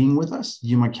for being with us,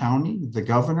 Yuma County, the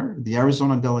governor, the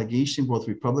Arizona delegation, both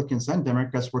Republicans and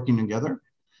Democrats working together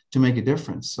to make a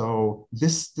difference. So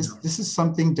this is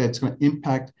something that's going to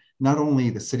impact not only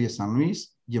the city of San Luis,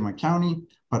 Yuma County,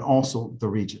 but also the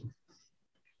region.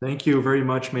 Thank you very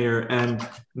much, Mayor. And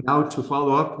now to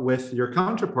follow up with your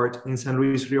counterpart in San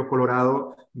Luis Río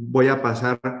Colorado, voy a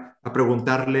pasar a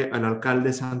preguntarle al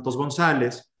alcalde Santos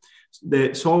González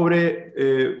sobre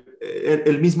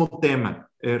el mismo tema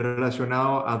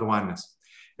relacionado a aduanas.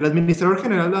 El administrador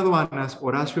general de aduanas,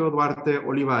 Horacio Duarte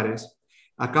Olivares,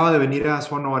 acaba de venir a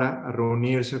Sonora a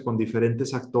reunirse con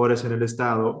diferentes actores en el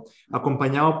estado,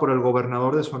 acompañado por el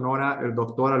gobernador de Sonora, el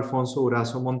doctor Alfonso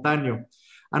Durazo Montaño.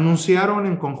 Anunciaron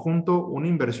en conjunto una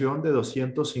inversión de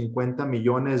 $250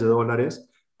 millones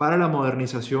para la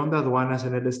modernización de aduanas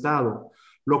en el estado,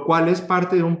 lo cual es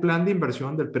parte de un plan de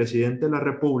inversión del presidente de la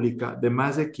República de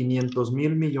más de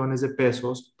 500,000 millones de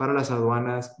pesos para las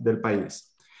aduanas del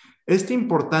país. Este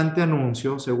importante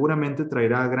anuncio seguramente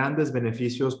traerá grandes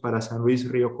beneficios para San Luis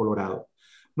Río Colorado.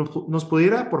 ¿Nos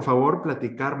pudiera, por favor,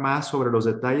 platicar más sobre los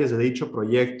detalles de dicho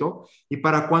proyecto y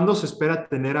para cuándo se espera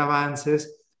tener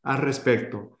avances al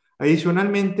respecto?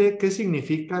 Adicionalmente, ¿qué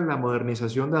significa la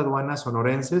modernización de aduanas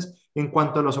sonorenses en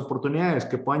cuanto a las oportunidades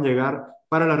que puedan llegar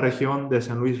para la región de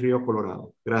San Luis Río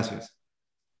Colorado? Gracias.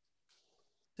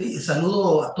 Sí,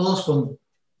 saludo a todos con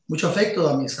mucho afecto,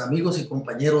 a mis amigos y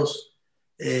compañeros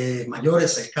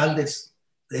mayores, alcaldes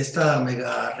de esta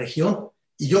mega región.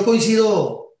 Y yo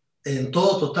coincido en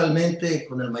todo totalmente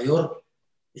con el mayor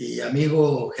y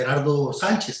amigo Gerardo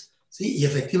Sánchez. Sí, y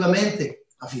efectivamente,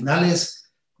 a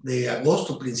finales de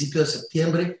agosto, principios de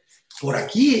septiembre, por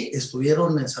aquí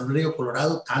estuvieron en San Luis Río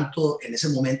Colorado, tanto en ese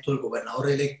momento el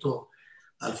gobernador electo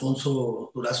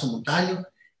Alfonso Durazo Montaño,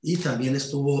 y también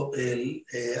estuvo el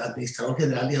administrador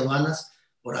general de aduanas,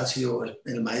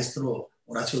 el maestro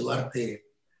Horacio Duarte,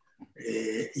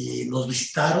 y nos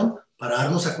visitaron para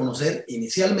darnos a conocer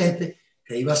inicialmente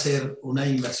que iba a ser una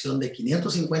inversión de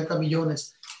 550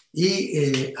 millones.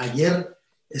 Y ayer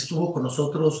estuvo con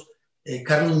nosotros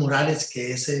Carlos Morales,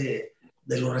 que es de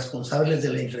los responsables de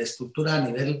la infraestructura a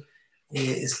nivel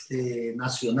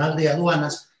nacional de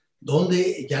aduanas,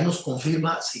 donde ya nos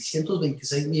confirma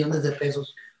 626 millones de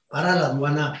pesos para la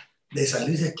aduana de San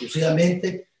Luis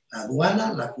exclusivamente, la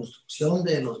aduana, la construcción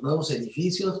de los nuevos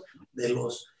edificios, de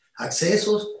los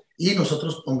accesos, y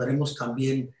nosotros pondremos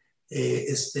también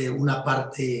una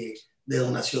parte de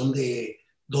donación de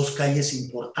 2 calles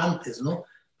importantes, ¿no?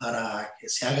 Para que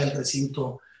se haga el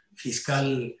recinto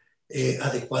fiscal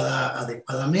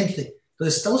adecuadamente.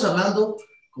 Entonces, estamos hablando,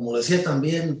 como decía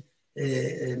también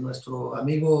nuestro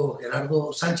amigo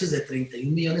Gerardo Sánchez, de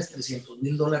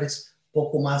 $31.300.000,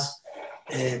 poco más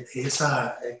de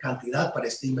esa cantidad para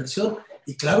esta inversión.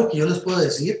 Y claro que yo les puedo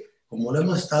decir, como lo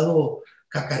hemos estado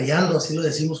cacareando, así lo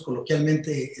decimos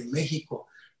coloquialmente en México,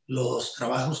 los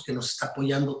trabajos que nos está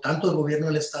apoyando tanto el gobierno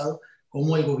del estado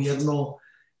como el gobierno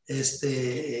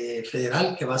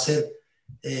federal, que va a ser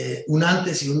un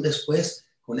antes y un después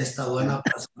con esta aduana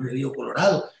para el Río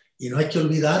Colorado. Y no hay que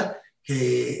olvidar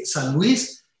que San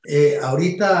Luis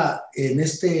ahorita en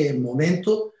este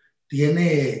momento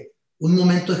tiene un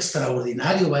momento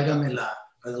extraordinario, válgame la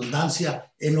redundancia,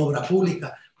 en obra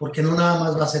pública, porque no nada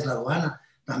más va a ser la aduana,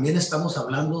 también estamos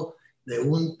hablando de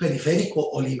un periférico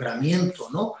o libramiento,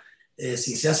 ¿no?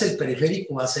 Si se hace el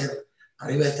periférico va a ser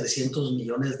arriba de 300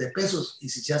 millones de pesos, y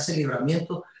si se hace el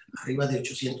libramiento, arriba de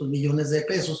 800 millones de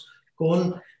pesos,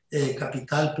 con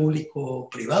capital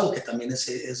público-privado, que también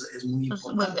es muy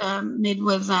importante.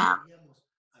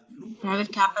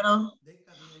 Private capital. De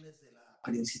camiones de la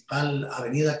principal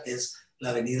avenida, que es la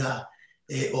avenida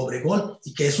Obregón,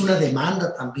 y que es una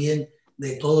demanda también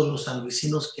de todos los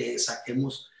sanluisinos que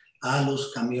saquemos a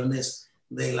los camiones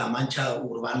de la mancha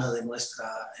urbana de nuestra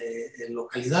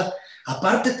localidad.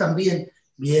 Aparte también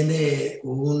viene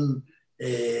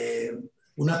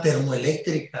una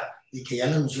termoeléctrica, y que ya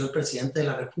lo anunció el presidente de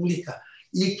la República,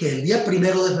 y que el día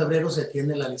 1 de febrero se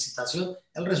tiene la licitación,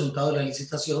 el resultado de la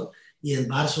licitación, y en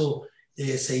marzo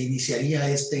se iniciaría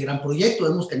este gran proyecto.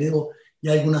 Hemos tenido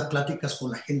ya algunas pláticas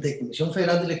con la gente de Comisión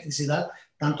Federal de Electricidad,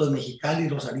 tanto de Mexicali,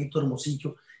 Rosarito,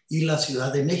 Hermosillo y la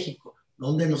Ciudad de México,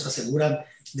 donde nos aseguran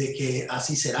de que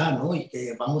así será, ¿no? Y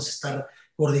que vamos a estar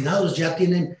coordinados. Ya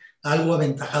tienen algo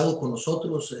aventajado con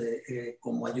nosotros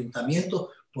como ayuntamiento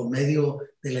por medio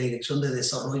de la Dirección de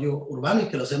Desarrollo Urbano, y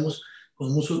que lo hacemos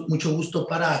con mucho gusto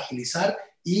para agilizar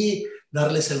y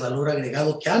darles el valor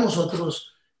agregado que a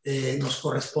nosotros nos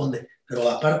corresponde. Pero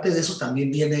aparte de eso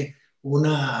también viene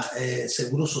una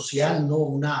seguro social, ¿no?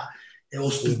 Una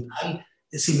hospital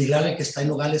similar al que está en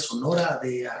Nogales, Sonora,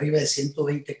 de arriba de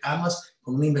 120 camas,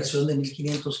 con una inversión de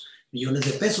 1.500 millones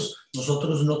de pesos.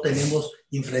 Nosotros no tenemos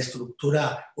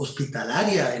infraestructura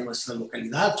hospitalaria en nuestra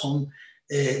localidad, son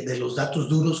de los datos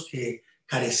duros que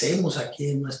carecemos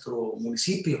aquí en nuestro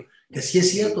municipio, que sí es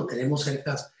cierto, tenemos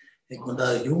cercas el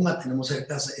condado de Yuma, tenemos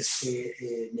cercas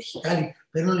Mexicali,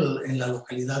 pero en la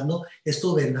localidad no.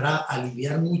 Esto vendrá a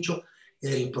aliviar mucho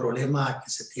el problema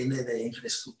que se tiene de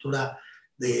infraestructura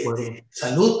de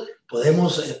salud.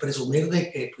 Podemos presumir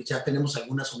de que pues, ya tenemos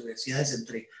algunas universidades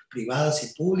entre privadas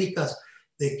y públicas,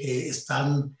 de que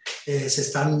se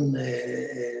están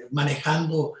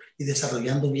manejando y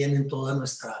desarrollando bien en toda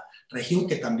nuestra región,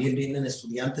 que también vienen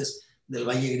estudiantes del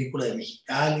Valle Agrícola de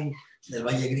Mexicali, del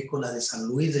Valle Agrícola de San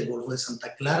Luis, del Golfo de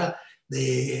Santa Clara,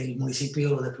 del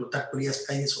municipio de Plutarco Elías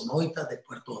Calle Sonoita, de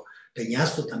Puerto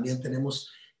Peñasco. También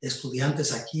tenemos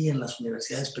estudiantes aquí en las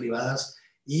universidades privadas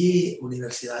y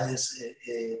universidades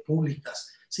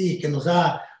públicas. Sí, que nos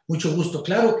da mucho gusto.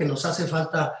 Claro que nos hace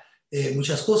falta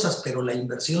muchas cosas, pero la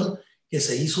inversión que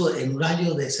se hizo en un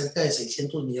año de cerca de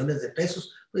 600 millones de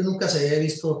pesos, pues nunca se había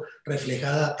visto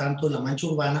reflejada tanto en la mancha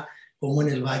urbana como en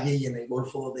el Valle y en el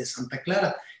Golfo de Santa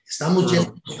Clara. Estamos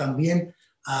yendo también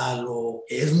a lo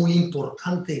que es muy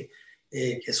importante,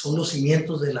 que son los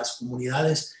cimientos de las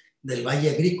comunidades del Valle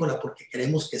Agrícola, porque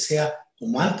queremos que sea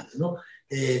como antes, ¿no?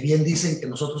 Bien dicen que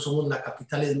nosotros somos la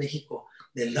capital de México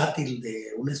del dátil,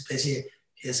 de una especie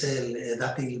que es el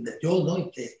dátil de Yol, ¿no?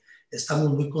 Y que estamos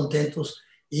muy contentos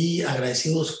y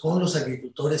agradecidos con los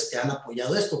agricultores que han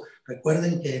apoyado esto.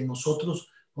 Recuerden que nosotros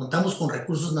contamos con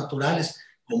recursos naturales,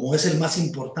 como es el más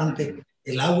importante,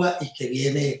 el agua, y que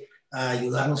viene a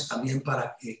ayudarnos también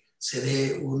para que se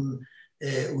dé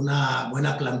una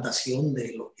buena plantación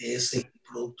de lo que es el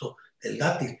producto del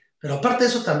dátil. Pero aparte de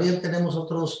eso también tenemos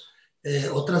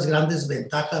otras grandes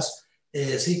ventajas,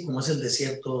 sí, como es el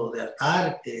desierto de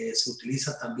Altar, que se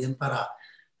utiliza también para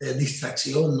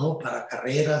distracción, ¿no? Para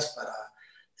carreras, para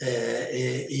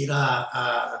ir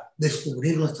a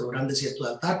descubrir nuestro gran desierto de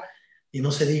altar, y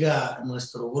no se diga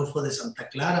nuestro Golfo de Santa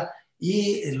Clara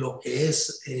y lo que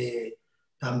es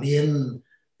también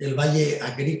el Valle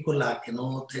Agrícola, que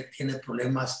no tiene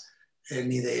problemas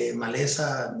ni de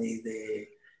maleza ni de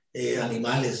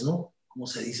animales, ¿no? Como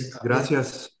se dice también.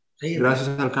 Gracias. Sí, Gracias,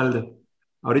 alcalde.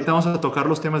 Ahorita vamos a tocar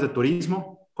los temas de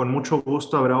turismo. Con mucho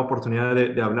gusto habrá oportunidad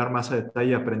de hablar más a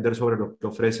detalle y aprender sobre lo que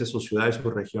ofrece su ciudad y su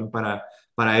región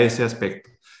para ese aspecto.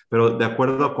 Pero de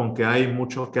acuerdo con que hay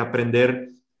mucho que aprender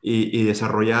y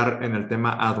desarrollar en el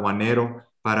tema aduanero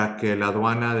para que la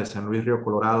aduana de San Luis Río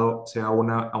Colorado sea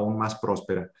aún más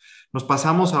próspera. Nos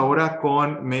pasamos ahora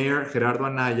con Mayor Gerardo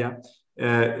Anaya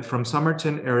from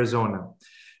Somerton, Arizona.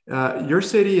 Your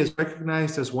city is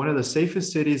recognized as one of the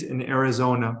safest cities in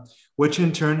Arizona, which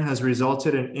in turn has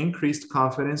resulted in increased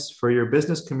confidence for your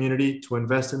business community to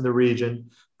invest in the region,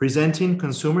 presenting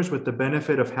consumers with the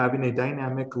benefit of having a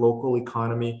dynamic local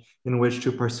economy in which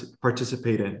to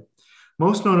participate in.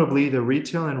 Most notably, the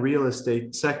retail and real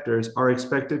estate sectors are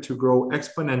expected to grow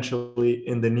exponentially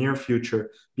in the near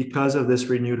future because of this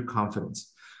renewed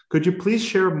confidence. Could you please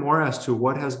share more as to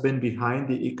what has been behind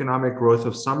the economic growth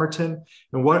of Somerton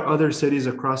and what other cities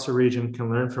across the region can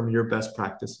learn from your best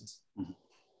practices?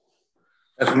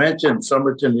 As mentioned,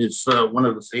 Somerton is one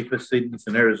of the safest cities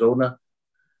in Arizona,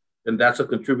 and that's a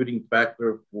contributing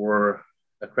factor for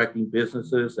attracting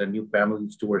businesses and new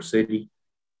families to our city.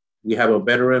 We have a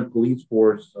veteran police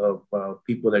force of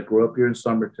people that grew up here in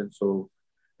Somerton,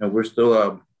 and we're still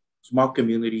a small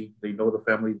community. They know the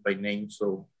families by name,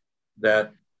 so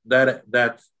that's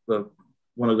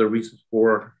one of the reasons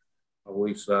for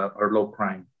always our low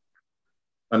crime.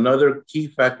 Another key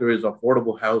factor is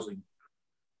affordable housing.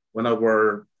 One of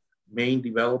our main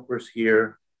developers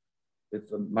here,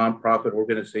 it's a nonprofit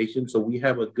organization, so we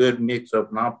have a good mix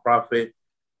of nonprofit,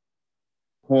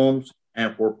 homes,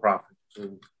 and for-profit.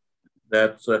 So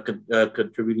that's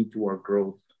contributing to our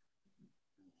growth.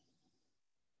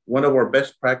 One of our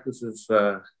best practices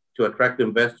to attract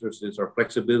investors is our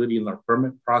flexibility in our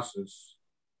permit process.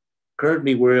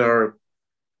 Currently,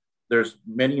 there's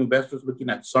many investors looking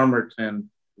at Somerton,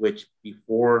 which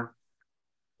before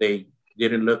they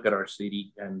didn't look at our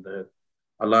city, and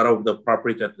a lot of the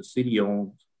properties that the city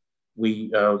owns,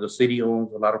 the city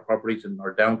owns a lot of properties in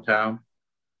our downtown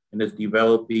and is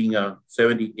developing a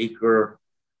 70-acre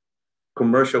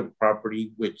commercial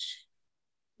property, which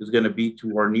is going to be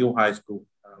to our new high school.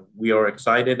 We are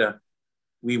excited.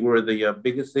 We were the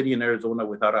biggest city in Arizona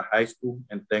without a high school,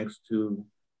 and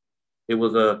it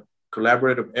was a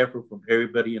collaborative effort from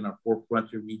everybody in our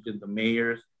 4FrontED region, the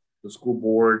mayors, the school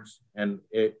boards, and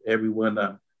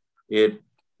everyone.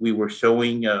 We were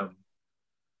showing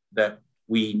that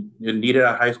we needed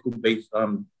a high school based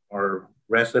on our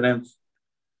residents,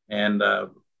 and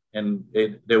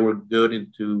they were good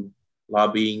into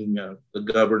lobbying the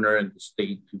governor and the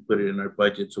state to put it in our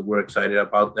budget. So we're excited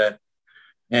about that.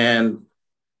 And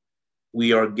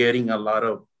we are getting a lot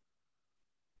of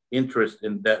interest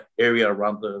in that area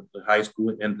around the high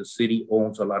school, and the city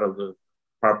owns a lot of the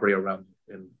property around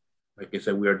it. And like I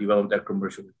said, we are developing that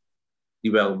commercial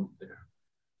development there.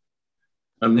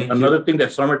 Another thing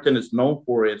that Somerton is known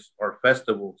for is our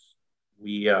festivals.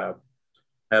 We have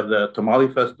the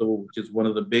Tamale Festival, which is one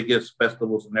of the biggest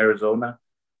festivals in Arizona.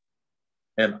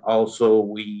 And also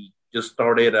we just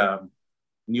started a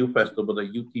new festival, the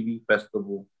UTV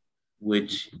Festival,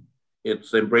 which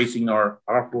it's embracing our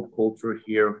food culture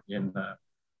here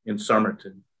in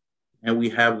Somerton. And we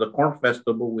have the Corn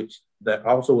Festival, that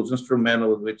also was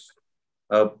instrumental, which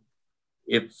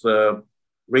it's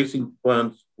raising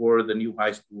funds for the new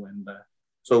high school. And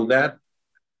so that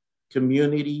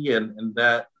community and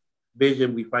that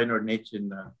vision, we find our niche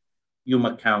in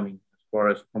Yuma County as far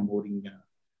as promoting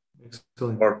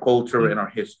our culture and our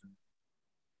history.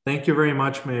 Thank you very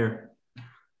much, Mayor.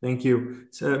 Thank you.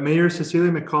 So, Mayor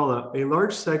Cecilia McCollough, a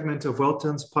large segment of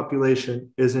Wellton's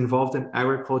population is involved in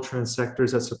agriculture and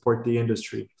sectors that support the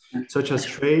industry, such as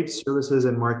trade, services,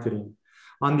 and marketing.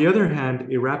 On the other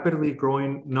hand, a rapidly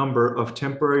growing number of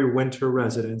temporary winter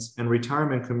residents and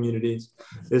retirement communities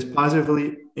is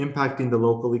positively impacting the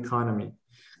local economy.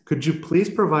 Could you please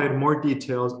provide more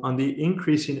details on the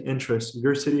increasing interest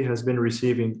your city has been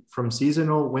receiving from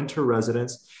seasonal winter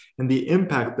residents and the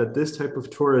impact that this type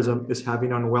of tourism is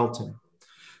having on Wellton?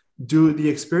 Do the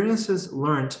experiences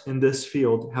learned in this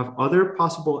field have other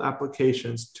possible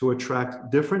applications to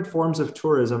attract different forms of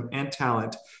tourism and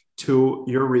talent to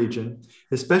your region,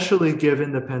 especially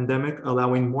given the pandemic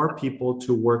allowing more people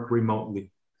to work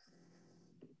remotely?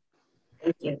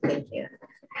 Thank you. Thank you.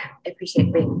 I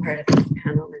appreciate being part of this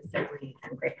panel, and certainly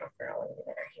I'm grateful for all of you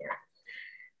that are here.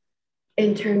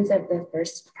 In terms of the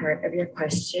first part of your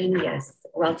question, yes,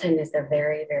 Wellton is a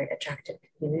very, very attractive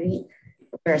community.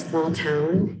 We're a small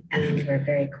town and we're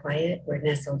very quiet. We're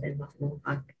nestled in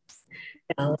Mohawk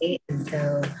Valley, and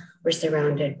so we're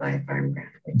surrounded by farmland,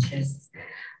 which is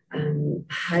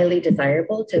highly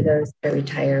desirable to those who are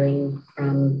retiring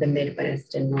from the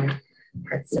Midwest and north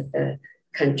parts of the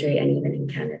country and even in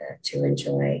Canada to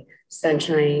enjoy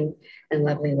sunshine and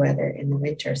lovely weather in the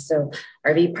winter. So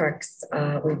RV parks,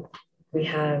 we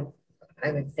have,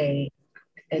 I would say,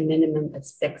 a minimum of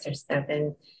 6 or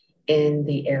 7 in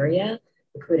the area,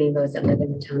 including those that live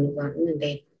in the town of Wellton, and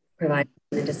they provide a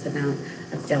tremendous amount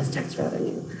of sales tax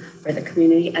revenue for the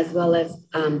community, as well as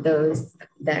those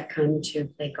that come to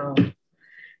play golf,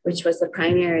 which was the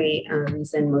primary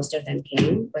reason most of them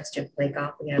came, was to play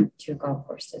golf. We have 2 golf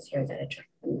courses here that attract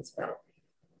them as well.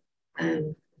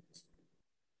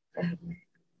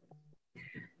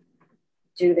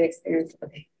 Do the experience,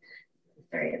 okay.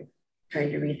 Sorry, I'm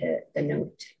trying to read the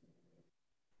note.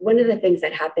 One of the things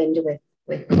that happened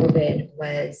with COVID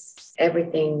was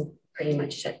everything pretty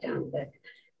much shut down.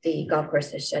 The golf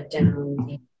courses shut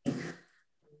down, the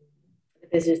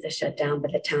business is shut down,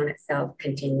 but the town itself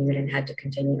continued and had to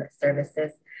continue its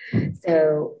services.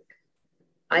 So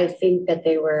I think that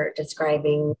they were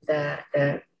describing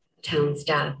the town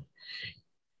staff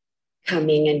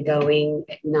coming and going,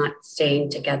 not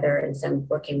staying together, and some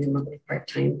working remotely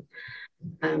part-time.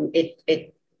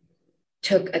 It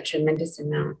took a tremendous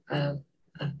amount of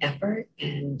effort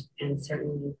and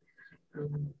certainly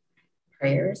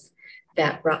prayers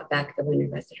that brought back the winter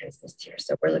visitors this year.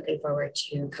 So we're looking forward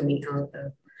to coming out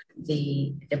of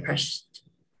the depressed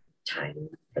time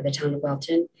for the town of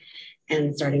Wellton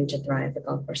and starting to thrive. The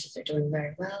golf courses are doing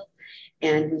very well,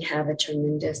 and we have a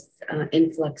tremendous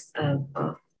influx of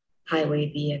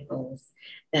off-highway vehicles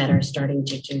that are starting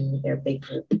to do their big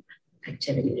group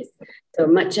activities. So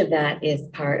much of that is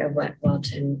part of what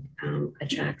Wellton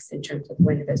attracts in terms of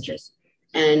winter visitors.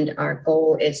 And our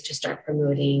goal is to start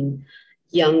promoting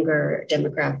younger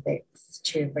demographics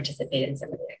to participate in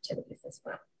some of the activities as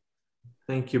well.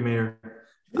 Thank you, Mayor.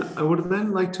 I would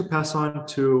then like to pass on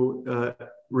to,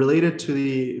 related to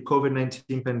the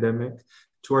COVID-19 pandemic,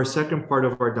 to our second part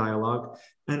of our dialogue,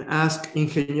 and ask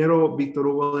Ingeniero Víctor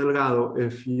Hugo Delgado,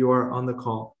 if you are on the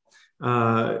call,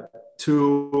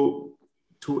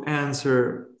 to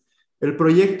answer. El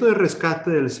proyecto de rescate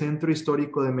del Centro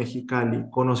Histórico de Mexicali,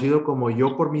 conocido como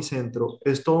Yo por mi Centro,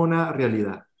 es toda una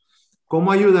realidad.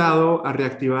 ¿Cómo ha ayudado a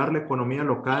reactivar la economía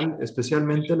local,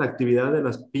 especialmente la actividad de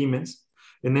las pymes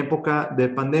en época de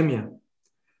pandemia?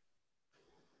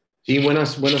 Sí,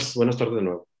 buenas tardes de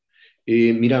nuevo.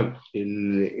 Mira,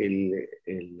 el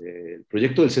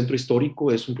proyecto del Centro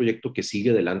Histórico es un proyecto que sigue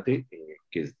adelante,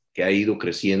 que ha ido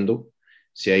creciendo,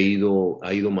 se ha ido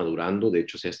madurando. De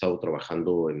hecho, se ha estado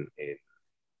trabajando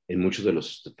en muchos de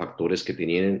los factores que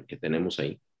tenemos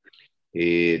ahí.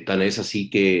 Tan es así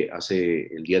que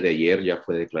el día de ayer ya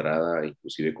fue declarada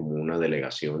inclusive como una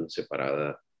delegación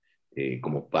separada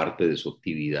como parte de su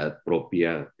actividad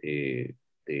propia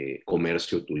de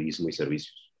comercio, turismo y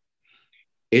servicios.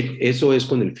 Eso es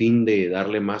con el fin de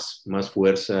darle más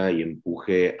fuerza y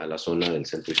empuje a la zona del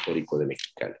Centro Histórico de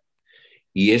Mexicali.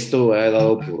 Y esto ha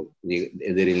dado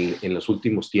en los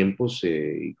últimos tiempos,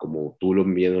 y como tú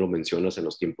bien lo mencionas, en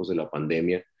los tiempos de la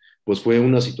pandemia, pues fue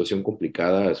una situación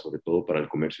complicada, sobre todo para el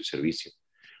comercio y servicio.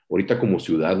 Ahorita como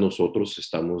ciudad nosotros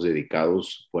estamos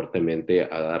dedicados fuertemente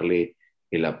a darle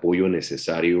el apoyo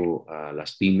necesario a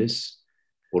las pymes,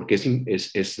 porque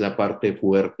es la parte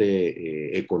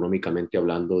fuerte económicamente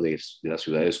hablando de las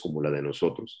ciudades como la de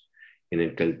nosotros, en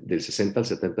el que del 60 al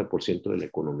 70% de la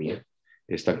economía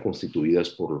están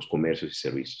constituidas por los comercios y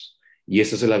servicios. Y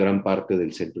esa es la gran parte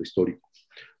del centro histórico.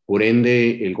 Por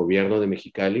ende, el gobierno de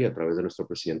Mexicali, a través de nuestra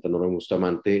presidenta Norma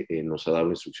Bustamante, nos ha dado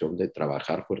la instrucción de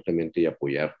trabajar fuertemente y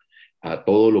apoyar a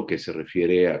todo lo que se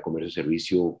refiere a comercio y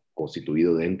servicio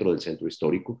constituido dentro del centro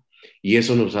histórico. Y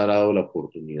eso nos ha dado la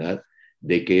oportunidad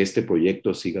de que este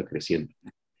proyecto siga creciendo.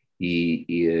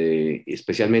 Y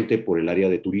especialmente por el área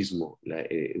de turismo.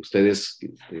 Ustedes,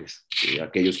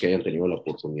 aquellos que hayan tenido la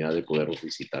oportunidad de podernos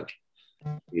visitar,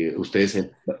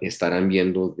 ustedes estarán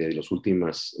viendo desde los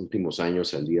últimos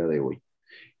años al día de hoy.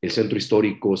 El centro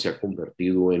histórico se ha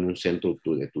convertido en un centro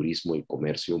de turismo y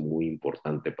comercio muy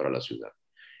importante para la ciudad.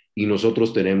 Y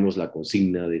nosotros tenemos la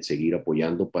consigna de seguir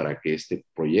apoyando para que este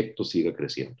proyecto siga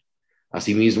creciendo.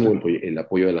 Asimismo, el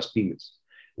apoyo de las pymes.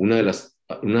 Una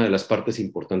de las partes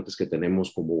importantes que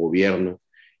tenemos como gobierno,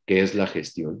 que es la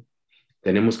gestión.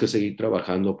 Tenemos que seguir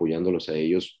trabajando, apoyándolos a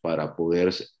ellos para poder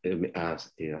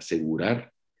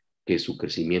asegurar que su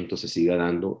crecimiento se siga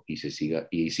dando y siga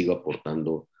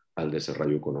aportando al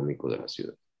desarrollo económico de la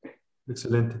ciudad.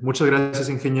 Excelente. Muchas gracias,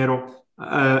 ingeniero.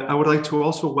 I would like to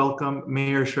also welcome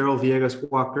Mayor Cheryl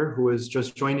Viegas-Walker, who is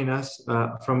just joining us.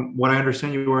 From what I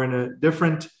understand, you were in a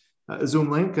different Zoom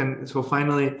link, and so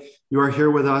finally you are here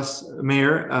with us,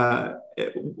 Mayor.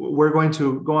 We're going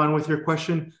to go on with your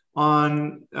question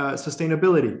on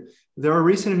sustainability. There are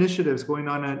recent initiatives going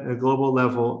on at a global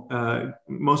level,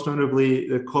 most notably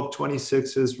the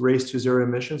COP26's Race to Zero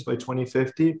Emissions by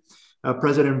 2050,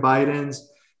 President Biden's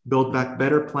Build Back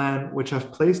Better plan, which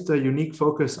have placed a unique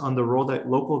focus on the role that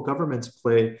local governments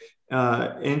play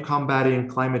in combating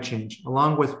climate change,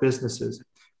 along with businesses.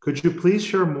 Could you please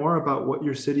share more about what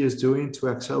your city is doing to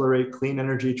accelerate clean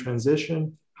energy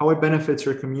transition, how it benefits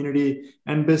your community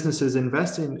and businesses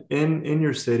investing in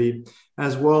your city,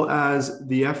 as well as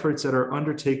the efforts that are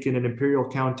undertaken in Imperial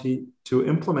County to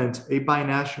implement a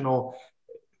binational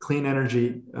clean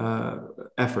energy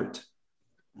effort?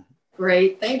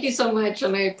 Great. Thank you so much.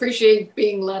 And I appreciate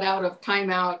being let out of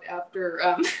timeout after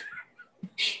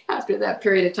after that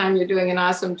period of time. You're doing an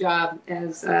awesome job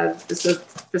as a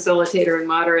facilitator and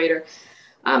moderator.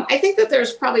 I think that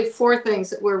there's probably 4 things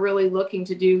that we're really looking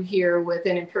to do here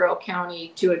within Imperial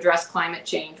County to address climate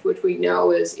change, which we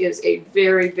know is a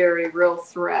very, very real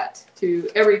threat to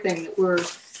everything that we're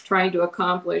trying to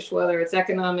accomplish, whether it's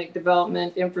economic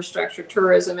development, infrastructure,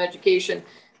 tourism, education.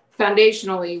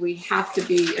 Foundationally, we have to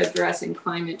be addressing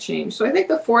climate change. So I think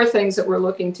the 4 things that we're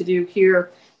looking to do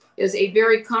here is a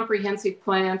very comprehensive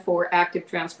plan for active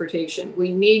transportation.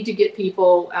 We need to get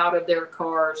people out of their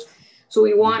cars. So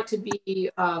we want to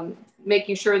be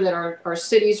making sure that our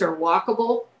cities are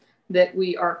walkable, that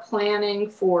we are planning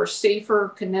for safer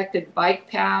connected bike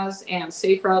paths and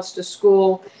safe routes to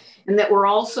school, and that we're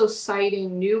also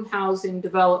citing new housing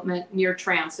development near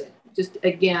transit. Just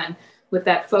again, with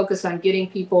that focus on getting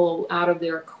people out of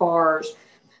their cars.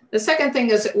 The second thing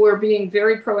is that we're being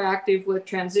very proactive with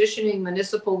transitioning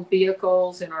municipal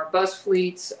vehicles in our bus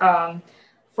fleets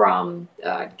from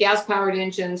gas-powered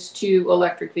engines to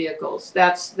electric vehicles.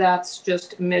 That's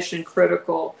just mission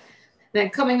critical. Then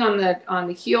coming on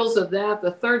the heels of that,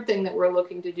 the third thing that we're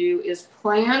looking to do is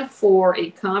plan for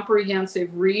a comprehensive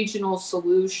regional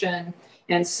solution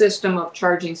and system of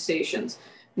charging stations.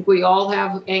 We all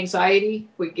have anxiety.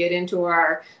 We get into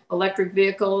our electric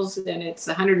vehicles and it's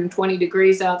 120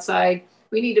 degrees outside.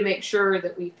 We need to make sure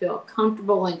that we feel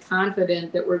comfortable and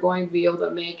confident that we're going to be able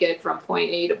to make it from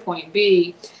point A to point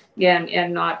B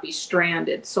and not be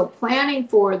stranded. So planning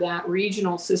for that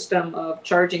regional system of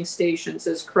charging stations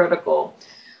is critical.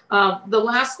 The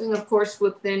last thing, of course,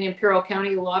 within Imperial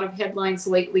County, a lot of headlines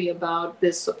lately about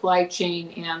this supply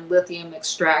chain and lithium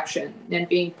extraction and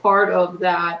being part of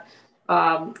that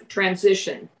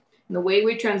transition. And the way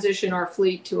we transition our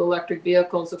fleet to electric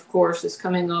vehicles, of course, is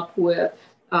coming up with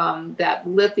that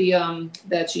lithium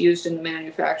that's used in the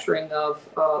manufacturing of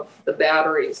the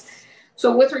batteries.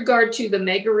 So with regard to the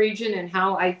mega region and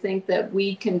how I think that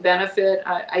we can benefit,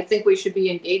 I think we should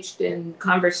be engaged in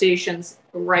conversations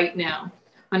right now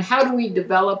on how do we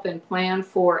develop and plan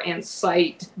for and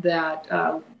site that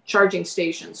charging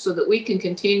stations so that we can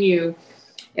continue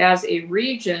as a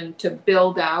region to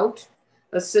build out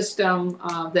a system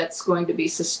that's going to be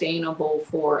sustainable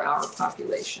for our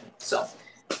population. So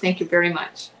thank you very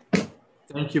much.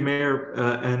 Thank you, Mayor.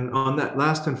 And on that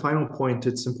last and final point,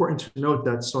 it's important to note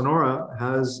that Sonora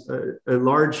has a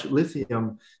large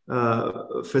lithium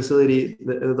facility,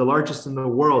 the largest in the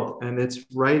world, and it's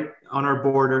right on our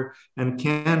border and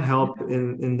can help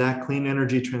in that clean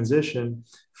energy transition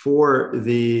for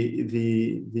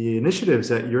the initiatives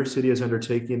that your city is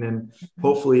undertaking, and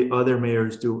hopefully other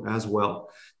mayors do as well.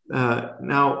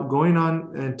 Now, going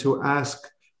on and to ask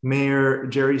Mayor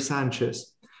Jerry Sanchez,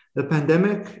 the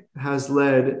pandemic has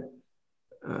led,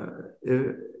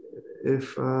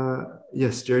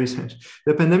 yes, Jerry Sanchez.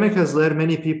 The pandemic has led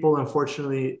many people,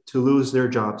 unfortunately, to lose their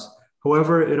jobs.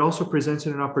 However, it also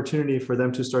presented an opportunity for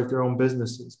them to start their own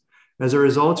businesses. As a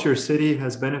result, your city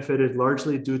has benefited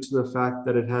largely due to the fact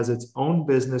that it has its own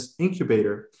business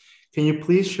incubator. Can you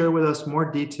please share with us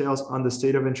more details on the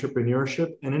state of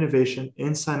entrepreneurship and innovation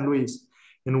in San Luis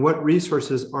and what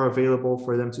resources are available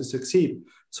for them to succeed,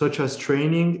 such as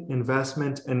training,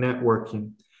 investment, and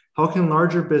networking? How can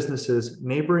larger businesses,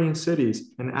 neighboring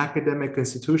cities, and academic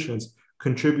institutions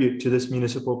contribute to this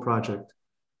municipal project?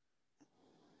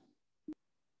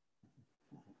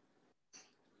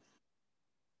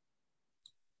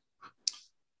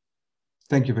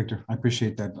 Thank you, Victor. I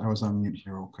appreciate that. I was on mute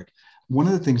here real quick. One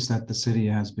of the things that the city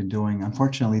has been doing,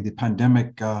 unfortunately, the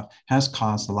pandemic has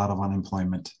caused a lot of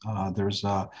unemployment.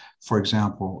 For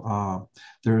example,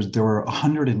 there were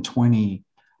 120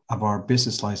 of our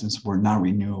business license were not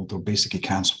renewed or basically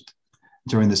canceled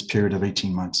during this period of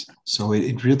 18 months. So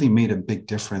it really made a big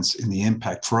difference in the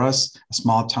impact. For us, a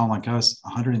small town like us,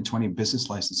 120 business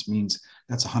license means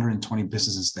that's 120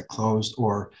 businesses that closed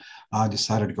or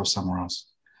decided to go somewhere else.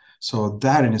 So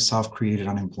that in itself created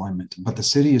unemployment. But the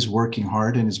city is working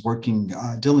hard and is working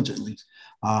diligently,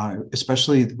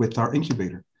 especially with our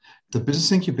incubator. The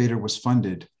business incubator was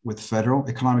funded with Federal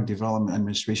Economic Development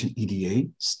Administration, EDA,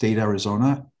 State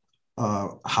Arizona,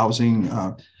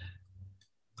 Arizona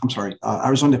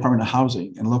Department of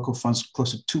Housing and local funds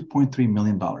close to $2.3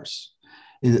 million.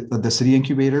 The city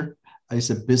incubator is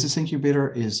a business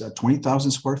incubator, is a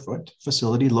 20,000 square foot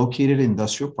facility located in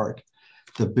Industrial Park.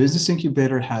 The business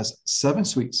incubator has 7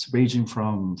 suites ranging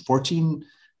from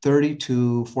 1,430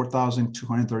 to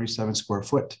 4,237 square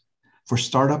foot for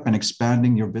startup and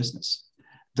expanding your business.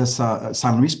 The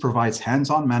San Luis provides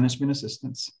hands-on management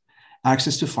assistance,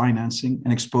 access to financing,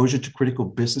 and exposure to critical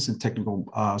business and technical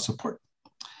support.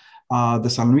 The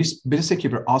San Luis Business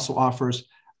Incubator also offers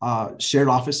shared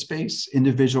office space,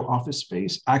 individual office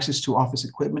space, access to office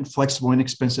equipment, flexible,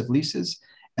 inexpensive leases,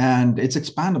 and it's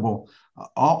expandable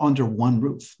all under one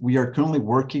roof. We are currently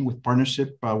working with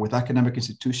partnership with academic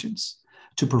institutions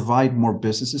to provide more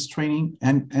businesses training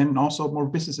and also more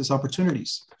businesses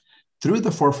opportunities. Through the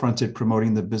 4FrontED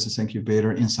promoting the business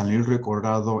incubator in San Luis Rio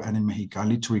Colorado and in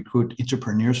Mexicali to recruit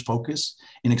entrepreneurs focused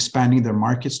in expanding their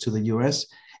markets to the US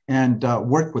and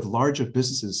work with larger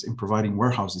businesses in providing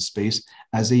warehousing space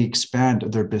as they expand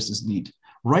their business need.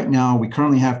 Right now, we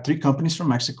currently have 3 companies from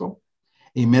Mexico,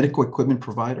 a medical equipment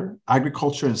provider,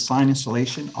 agriculture and sign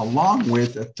installation, along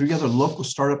with 3 other local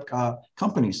startup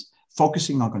companies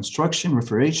focusing on construction,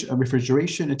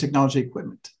 refrigeration, and technology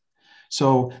equipment.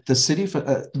 So the city,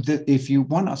 if you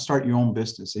want to start your own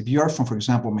business, if you are from, for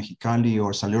example, Mexicali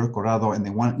or San Luis Rio Colorado, and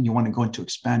you want to go into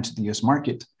expand to the US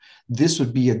market, this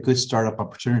would be a good startup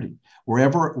opportunity.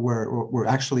 Wherever we're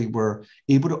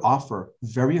able to offer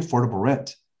very affordable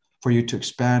rent for you to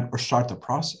expand or start the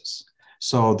process.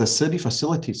 So the city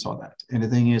facilitates all that. And the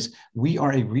thing is, we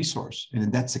are a resource,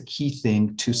 and that's a key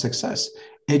thing to success.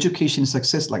 Education is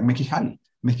success, like Mexicali.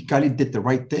 Mexicali did the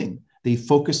right thing. They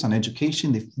focus on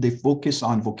education. They focus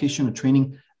on vocational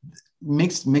training,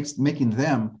 making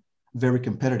them very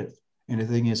competitive. And the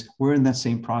thing is, we're in that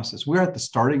same process. We're at the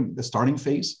starting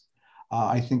phase.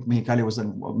 I think Mexicali was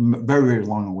a very, very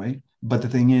long way. But the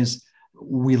thing is,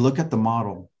 we look at the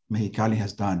model Mexicali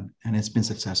has done, and it's been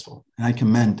successful. And I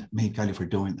commend Mexicali for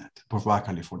doing that, por Baja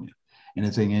California. And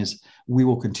the thing is, we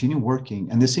will continue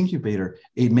working. And this incubator,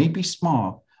 it may be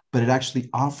small, but it actually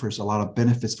offers a lot of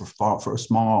benefits for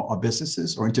small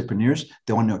businesses or entrepreneurs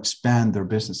that want to expand their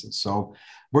businesses. So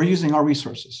we're using our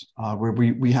resources.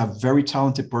 We have very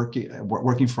talented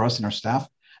working for us and our staff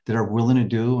that are willing to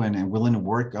do and willing to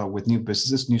work with new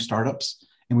businesses, new startups,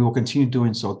 and we will continue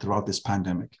doing so throughout this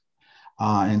pandemic.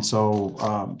 And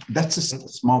so that's just a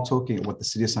small token of what the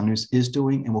city of San Luis is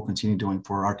doing and will continue doing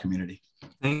for our community.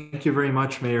 Thank you very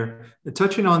much, Mayor.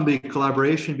 Touching on the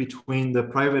collaboration between the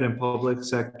private and public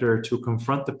sector to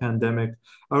confront the pandemic,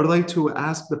 I would like to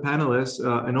ask the panelists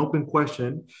an open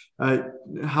question.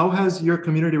 How has your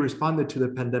community responded to the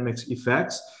pandemic's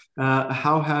effects?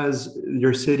 How has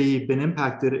your city been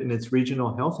impacted in its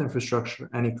regional health infrastructure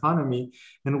and economy?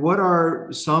 And what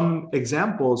are some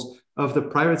examples of the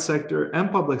private sector and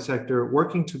public sector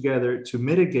working together to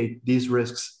mitigate these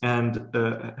risks and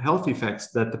health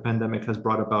effects that the pandemic has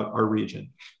brought about our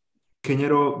region?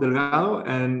 Ingeniero Delgado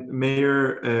and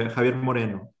Mayor Javier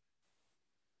Moreno.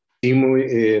 Sí,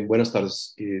 muy buenas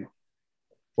tardes. Desde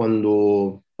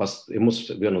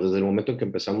el momento en que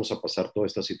empezamos a pasar toda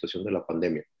esta situación de la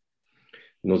pandemia,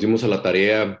 nos dimos a la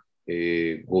tarea,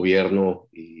 gobierno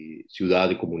y ciudad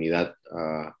y comunidad,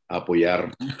 a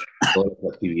apoyar todas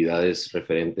las actividades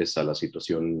referentes a la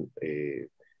situación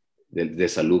de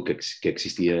salud que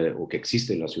existía o que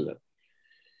existe en la ciudad.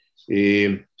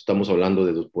 Estamos hablando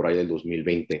de por ahí del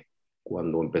 2020,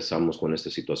 cuando empezamos con esta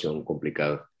situación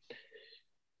complicada.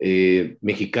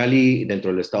 Mexicali, dentro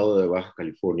del estado de Baja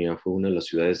California, fue una de las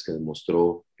ciudades que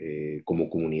demostró como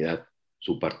comunidad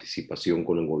su participación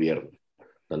con el gobierno,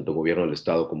 tanto gobierno del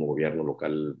estado como gobierno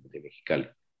local de Mexicali,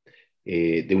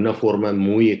 de una forma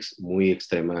muy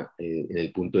extrema en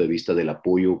el punto de vista del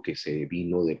apoyo que se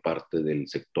vino de parte del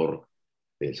sector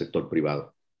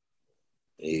privado.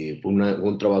 Fue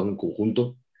un trabajo en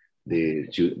conjunto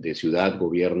de ciudad,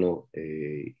 gobierno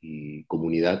y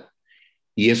comunidad.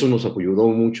 Y eso nos ayudó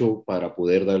mucho para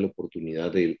poder dar la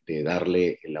oportunidad de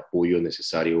darle el apoyo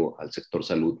necesario al sector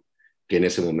salud, que en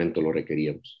ese momento lo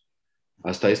requeríamos.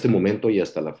 Hasta este momento y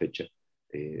hasta la fecha,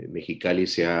 Mexicali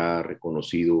se ha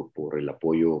reconocido por el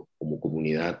apoyo como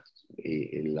comunidad,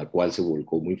 en la cual se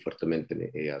volcó muy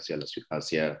fuertemente hacia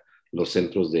los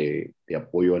centros de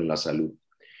apoyo en la salud.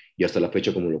 Y hasta la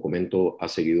fecha, como lo comento, ha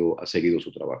seguido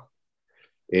su trabajo.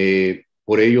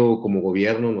 Por ello, como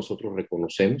gobierno, nosotros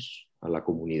reconocemos a la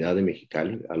comunidad de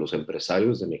Mexicali, a los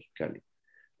empresarios de Mexicali,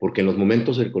 porque en los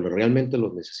momentos en que realmente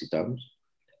los necesitamos,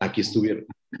 aquí estuvieron.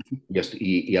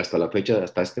 Y hasta la fecha,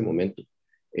 hasta este momento,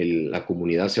 la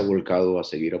comunidad se ha volcado a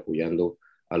seguir apoyando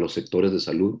a los sectores de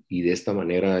salud, y de esta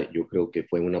manera yo creo que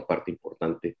fue una parte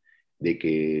importante de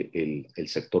que el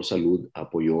sector salud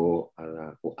apoyó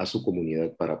a su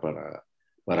comunidad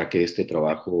para que este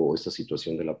trabajo o esta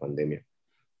situación de la pandemia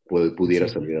pudiera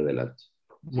salir adelante.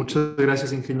 Muchas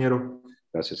gracias, ingeniero.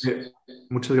 Gracias.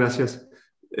 Muchas gracias.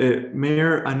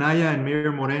 Mayor Anaya and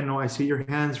Mayor Moreno, I see your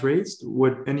hands raised.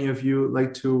 Would any of you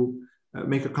like to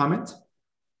make a comment?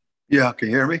 Yeah, can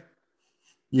you hear me?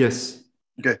 Yes.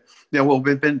 Okay. Yeah, well,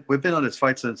 we've been on this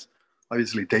fight since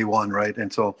obviously day one, right?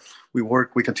 And so we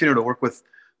continue to work with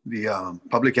the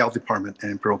public health department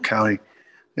in Imperial County,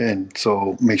 and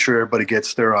so make sure everybody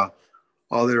gets their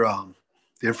all their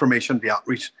the information, the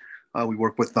outreach. We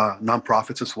work with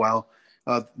nonprofits as well.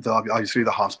 Obviously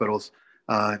the hospitals.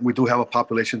 We do have a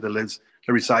population that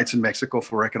resides in Mexico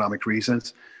for economic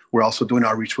reasons. We're also doing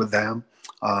outreach with them,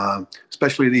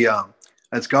 especially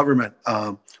as government.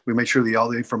 We make sure all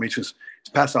the information is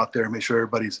passed out there, make sure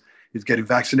everybody's getting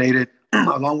vaccinated.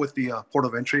 Along with the port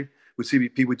of entry, with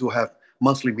CBP, we do have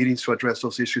monthly meetings to address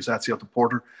those issues at the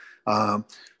border.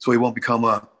 So it won't become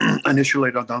an issue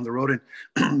later down the road.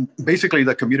 And basically,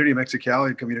 the community of Mexicali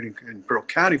and community in Imperial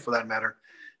County, for that matter,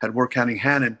 had worked hand in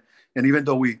hand. And even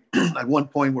though we, at one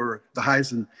point, were the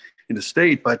highest in the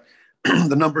state, but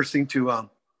the numbers seem to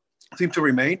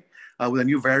remain. With a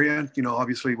new variant,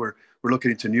 obviously we're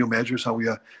looking into new measures, how we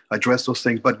address those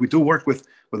things. But we do work with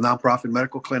nonprofit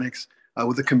medical clinics,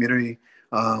 with the community,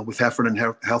 with Heffernan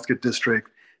Healthcare District.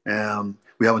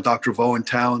 We have a Dr. Vo in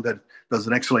town that does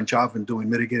an excellent job in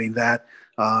mitigating that.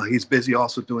 He's busy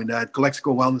also doing that.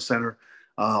 Calexico Wellness Center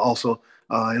also,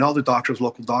 and all the doctors,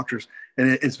 local doctors. And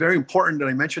it's very important that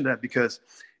I mention that, because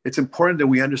it's important that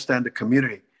we understand the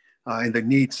community and the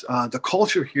needs. The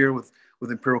culture here with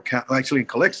Imperial County, actually in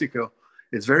Calexico,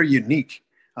 is very unique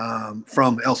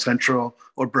from El Centro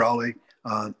or Brawley.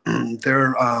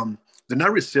 They're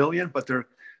not resilient, but they're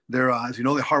as you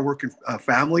know, they're hardworking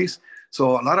families.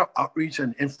 So a lot of outreach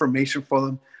and information for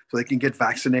them, so they can get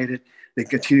vaccinated. They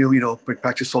continue,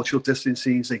 practice social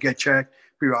distancing. They get checked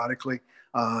periodically.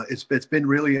 It's been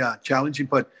really challenging,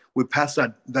 but we passed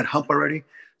that hump already.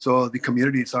 So the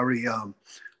community is already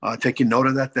taking note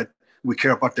of that we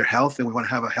care about their health and we want to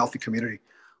have a healthy community.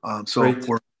 So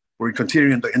we're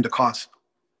continuing in the cause.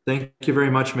 Thank you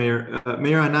very much, Mayor.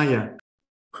 Mayor Anaya.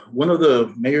 One of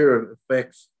the major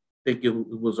effects, I think it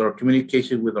was our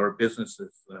communication with our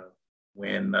businesses.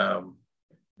 When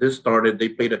this started, they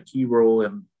played a key role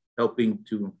in helping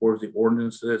to enforce the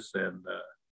ordinances and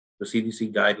the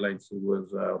CDC guidelines. It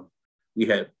was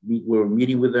we were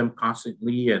meeting with them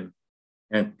constantly and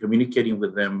communicating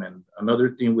with them. And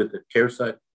another thing with the CARES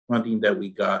Act funding that we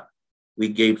got, we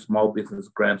gave small business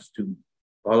grants to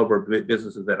all of our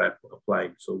businesses that I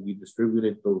applied. So we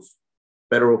distributed those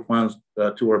federal funds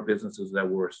to our businesses that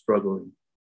were struggling.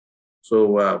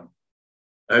 So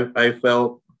I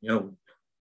felt,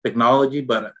 technology,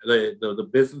 but the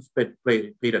business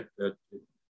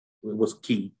was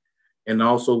key. And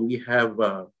also we have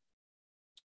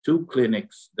 2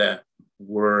 clinics that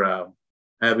were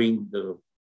having the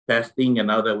testing, and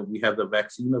now that we have the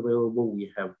vaccine available,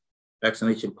 we have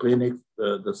vaccination clinics.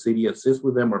 The city assists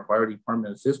with them, our fire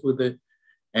department assists with it.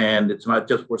 And it's not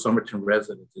just for Somerton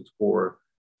residents, it's for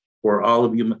all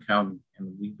of Yuma County.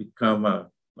 And we become a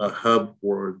hub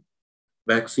for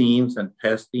vaccines and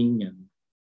testing,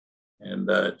 and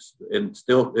it's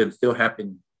still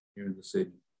happening here in the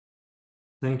city.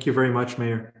 Thank you very much,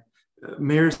 Mayor.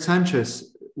 Mayor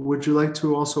Sanchez, would you like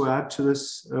to also add to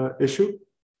this issue?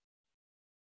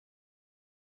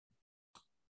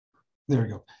 There we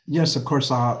go. Yes, of course.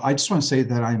 I just want to say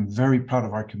that I'm very proud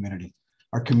of our community.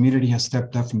 Our community has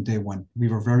stepped up from day one. We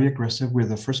were very aggressive. We're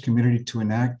the first community to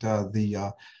enact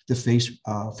the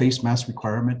face mask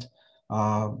requirement.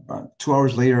 2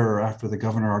 hours later, after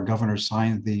our governor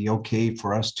signed the okay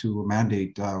for us to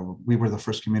mandate, we were the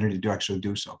first community to actually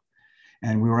do so.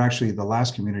 And we were actually the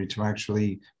last community to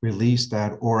actually release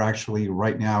that, or actually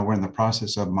right now, we're in the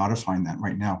process of modifying that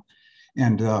right now.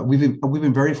 And we've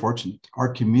been very fortunate. Our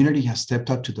community has stepped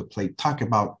up to the plate. Talk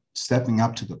about stepping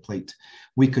up to the plate.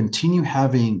 We continue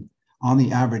having, on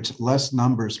the average, less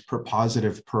numbers per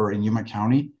positive in Yuma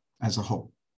County as a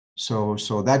whole. So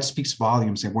that speaks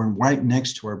volumes, and we're right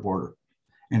next to our border.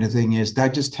 And the thing is,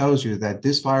 that just tells you that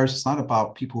this virus is not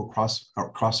about people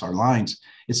across our lines.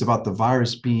 It's about the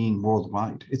virus being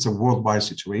worldwide. It's a worldwide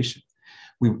situation.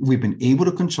 We've been able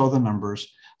to control the numbers.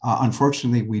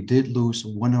 Unfortunately, we did lose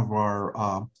one of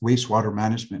our wastewater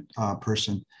management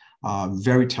person,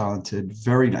 very talented,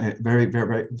 very,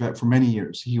 for many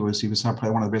years. He was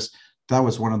probably one of the best. That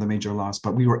was one of the major losses,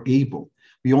 but we were able.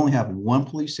 We only have one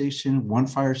police station, one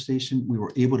fire station. We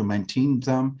were able to maintain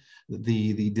them.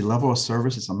 The level of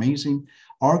service is amazing.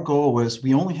 Our goal was,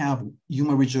 we only have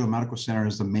Yuma Regional Medical Center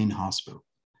as the main hospital.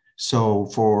 So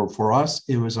for us,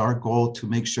 it was our goal to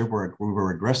make sure we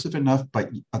were aggressive enough,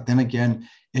 but then again,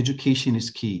 education is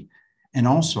key. And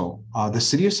also, the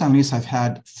city of San Luis have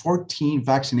had 14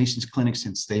 vaccinations clinics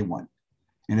since day one.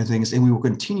 And the thing is, and we will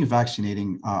continue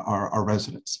vaccinating our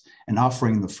residents and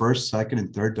offering the first, second,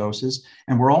 and third doses.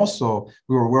 And we're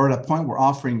at a point we're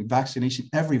offering vaccination,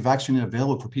 every vaccine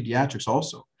available for pediatrics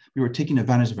also. We were taking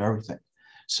advantage of everything.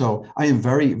 So I am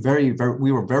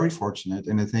we were very fortunate.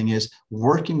 And the thing is,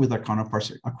 working with our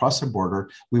counterparts across the border,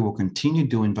 we will continue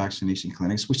doing vaccination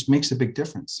clinics, which makes a big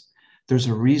difference. There's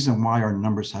a reason why our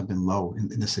numbers have been low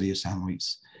in the city of San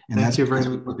Luis. And that's because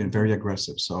we've been very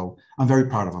aggressive. So I'm very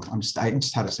proud of them. I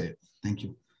just had to say it. Thank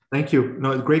you. Thank you.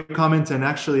 No, great comments. And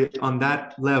actually on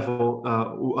that level,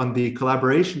 on the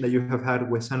collaboration that you have had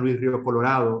with San Luis Rio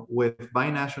Colorado, with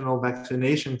binational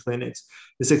vaccination clinics,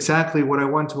 is exactly what I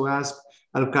want to ask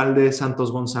Alcalde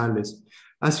Santos González.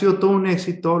 Ha sido todo un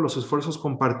éxito los esfuerzos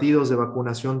compartidos de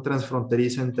vacunación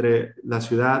transfronteriza entre la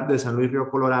ciudad de San Luis Río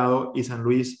Colorado y San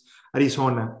Luis,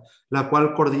 Arizona, la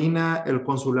cual coordina el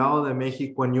Consulado de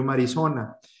México en Yuma,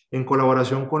 Arizona, en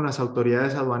colaboración con las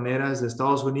autoridades aduaneras de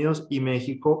Estados Unidos y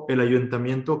México, el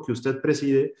ayuntamiento que usted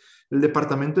preside, el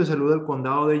Departamento de Salud del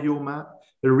Condado de Yuma,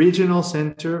 el Regional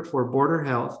Center for Border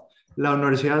Health, la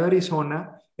Universidad de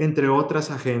Arizona, entre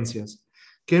otras agencias.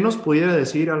 ¿Qué nos pudiera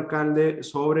decir, alcalde,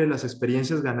 sobre las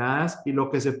experiencias ganadas y lo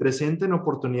que se presenta en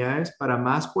oportunidades para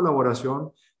más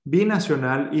colaboración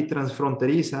binacional y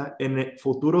transfronteriza en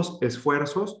futuros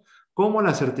esfuerzos, como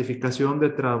la certificación de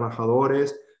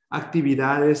trabajadores,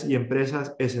 actividades y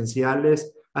empresas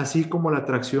esenciales, así como la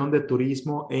atracción de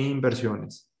turismo e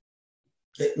inversiones?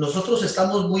 Nosotros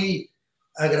estamos muy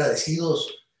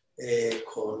agradecidos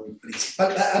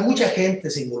a mucha gente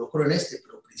se involucró en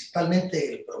pero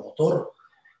principalmente el promotor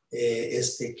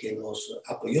que nos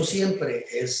apoyó siempre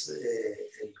es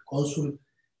el cónsul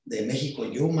de México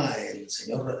en Yuma, el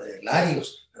señor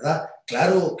Larios, ¿verdad?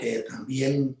 Claro que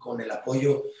también con el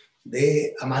apoyo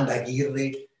de Amanda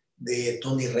Aguirre, de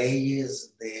Tony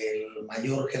Reyes, del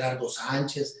mayor Gerardo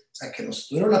Sánchez, o sea, que nos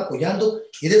estuvieron apoyando,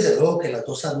 y desde luego que las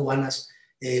dos aduanas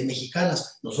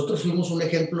mexicanas. Nosotros fuimos un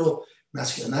ejemplo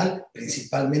nacional,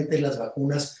 principalmente en las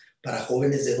vacunas para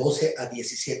jóvenes de 12 a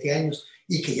 17 años,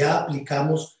 y que ya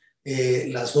aplicamos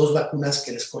las dos vacunas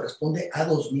que les corresponde a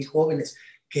 2,000 jóvenes,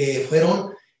 que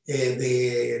fueron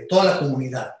de toda la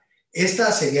comunidad.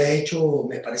 Esta se había hecho,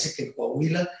 me parece que en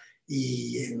Coahuila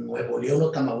y en Nuevo León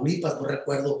o Tamaulipas, no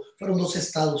recuerdo, fueron 2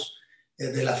 estados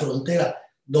de la frontera,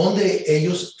 donde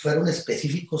ellos fueron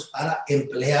específicos para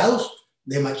empleados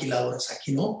de maquiladoras.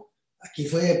 Aquí no, aquí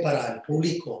fue para el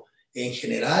público en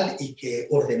general, y que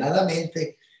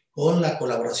ordenadamente, con la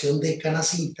colaboración de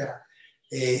Canacintra,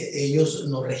 ellos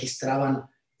nos registraban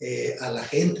a la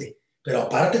gente, pero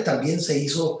aparte también se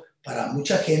hizo para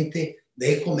mucha gente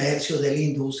del comercio, de la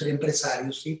industria,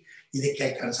 empresarios, ¿sí? Y de que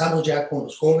alcanzamos ya con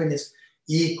los jóvenes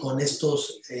y con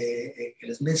estos que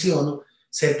les menciono,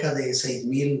 cerca de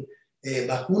 6,000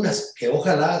 vacunas, que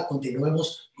ojalá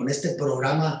continuemos con este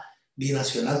programa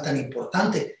binacional tan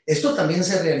importante. Esto también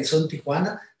se realizó en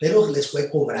Tijuana, pero les fue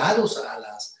cobrados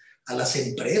a las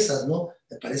empresas, ¿no?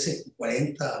 Me parece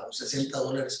 $40 o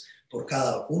 $60 por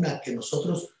cada vacuna, que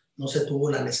nosotros no se tuvo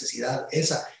la necesidad.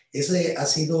 Esa ha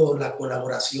sido la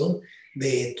colaboración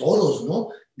de todos, ¿no?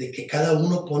 De que cada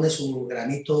uno pone su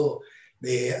granito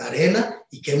de arena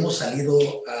y que hemos salido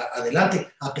adelante,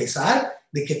 a pesar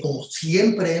de que, como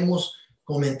siempre hemos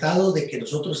comentado, de que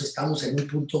nosotros estamos en un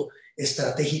punto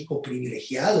estratégico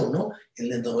privilegiado, ¿no?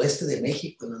 En el noroeste de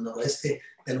México, en el noroeste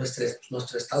de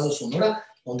nuestro estado de Sonora,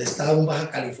 donde está un Baja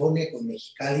California con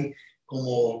Mexicali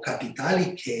como capital,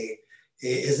 y que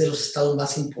es de los estados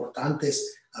más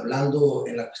importantes hablando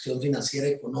en la cuestión financiera,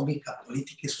 económica,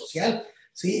 política y social,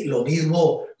 ¿sí? Lo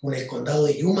mismo con el condado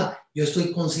de Yuma. Yo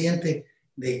estoy consciente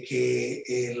de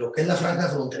que lo que es la franja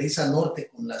fronteriza norte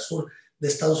con la sur de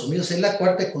Estados Unidos es la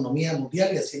 4ª economía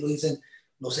mundial, y así lo dicen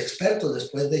los expertos,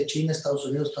 después de China, Estados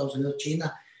Unidos,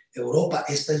 China, Europa.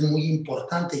 Esta es muy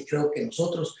importante, y creo que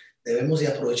nosotros debemos de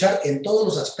aprovechar en todos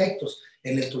los aspectos.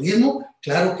 En el turismo,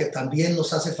 claro que también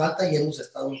nos hace falta y hemos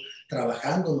estado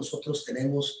trabajando. Nosotros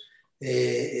tenemos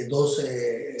dos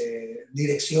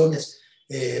direcciones,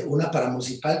 una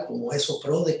paramunicipal como es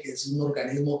OPRODE, que es un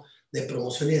organismo de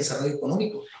promoción y desarrollo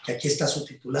económico, que aquí está su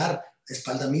titular, a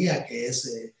espalda mía, que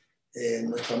es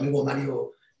nuestro amigo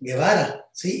Mario Guevara,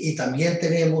 ¿sí? Y también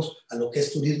tenemos a lo que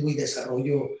es turismo y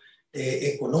desarrollo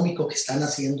económico, que están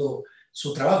haciendo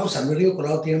su trabajo. San Luis Río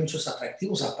Colorado tiene muchos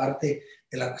atractivos, aparte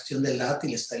de la cuestión del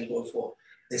dátil, está el Golfo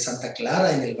de Santa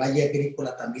Clara. En el Valle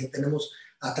Agrícola también tenemos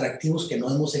atractivos que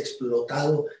no hemos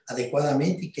explotado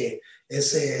adecuadamente y que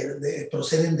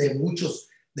proceden de muchos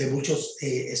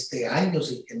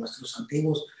años, y que nuestros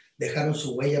antiguos dejaron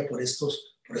su huella por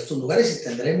estos lugares, y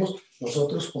tendremos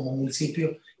nosotros como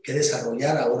municipio que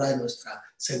desarrollar ahora en nuestra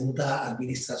segunda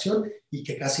administración, y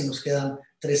que casi nos quedan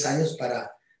 3 años para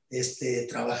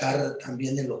trabajar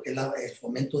también en lo que es el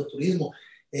fomento de turismo.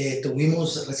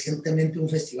 Tuvimos recientemente un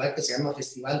festival que se llama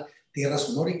Festival Tierra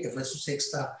Sonora, y que fue su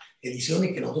 6ª edición,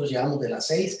 y que nosotros llevamos de las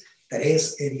 6,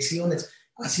 3 ediciones.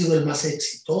 Ha sido el más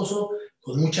exitoso,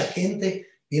 con mucha gente.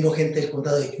 Vino gente del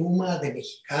condado de Yuma, de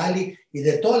Mexicali y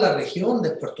de toda la región,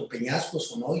 de Puerto Peñasco,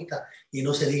 Sonoita, y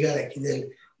no se diga de aquí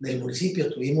del municipio.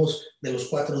 Tuvimos de los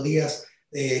 4 días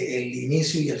el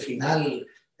inicio y el final,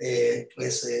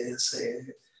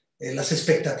 las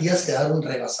expectativas quedaron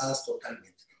rebasadas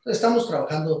totalmente. Entonces estamos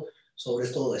trabajando sobre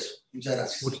todo eso. Muchas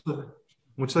gracias.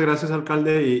 Muchas gracias,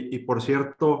 alcalde. Y por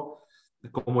cierto,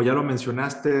 como ya lo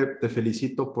mencionaste, te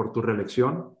felicito por tu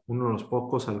reelección, uno de los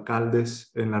pocos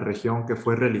alcaldes en la región que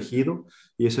fue reelegido,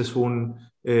 y ese es un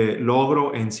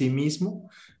logro en sí mismo,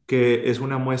 que es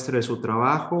una muestra de su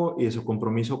trabajo y de su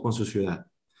compromiso con su ciudad.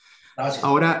 Gracias.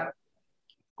 Ahora,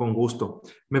 con gusto.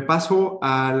 Me paso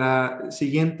a la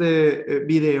siguiente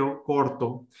video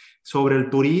corto sobre el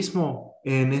turismo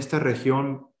en esta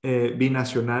región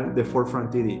binacional de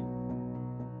 4FrontED.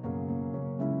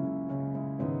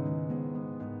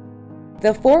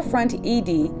 The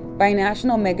 4FrontED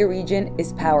Binational Megaregion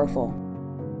is powerful.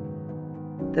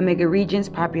 The megaregion's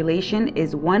population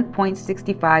is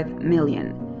 1.65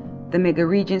 million. The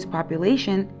megaregion's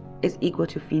population is equal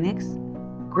to Phoenix,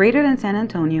 greater than San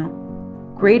Antonio,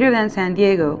 greater than San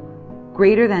Diego,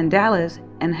 greater than Dallas,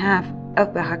 and half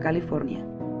of Baja California.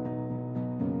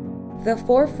 The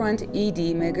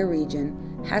 4FrontED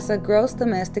megaregion has a gross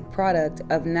domestic product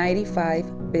of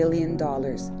 $95 billion.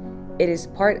 It is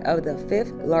part of the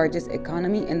 5th largest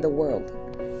economy in the world.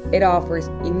 It offers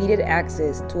immediate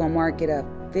access to a market of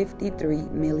 53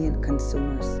 million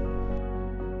consumers.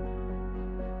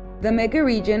 The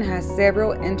megaregion has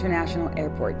several international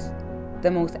airports.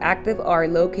 The most active are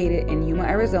located in Yuma,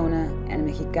 Arizona, and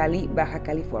Mexicali, Baja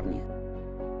California.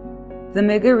 The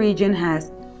megaregion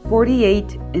has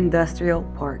 48 industrial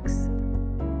parks.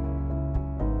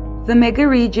 The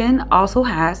megaregion also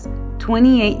has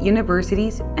 28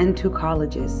 universities and 2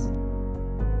 colleges.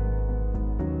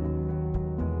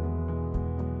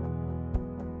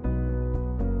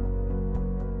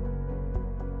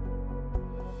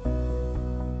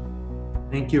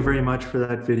 Thank you very much for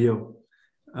that video.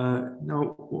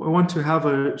 Now, I want to have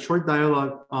a short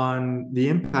dialogue on the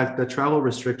impact that travel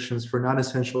restrictions for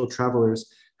non-essential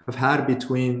travelers have had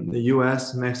between the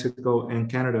US, Mexico, and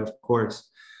Canada, of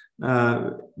course.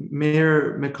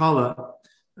 Mayor McCollough,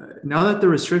 now that the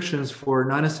restrictions for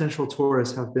non-essential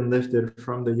tourists have been lifted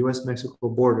from the US-Mexico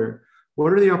border,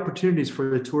 what are the opportunities for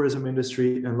the tourism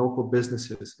industry and local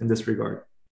businesses in this regard?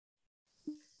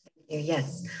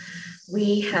 Yes,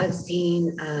 we have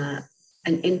seen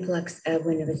an influx of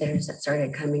winter visitors that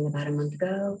started coming about a month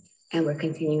ago, and we're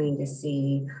continuing to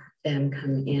see them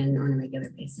come in on a regular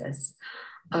basis.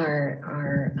 Our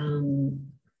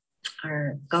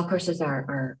golf courses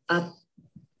are up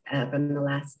from the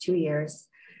last 2 years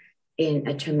in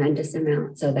a tremendous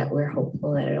amount, so that we're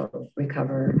hopeful that it'll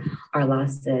recover our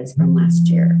losses from last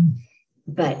year.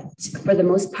 But for the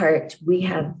most part, we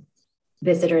have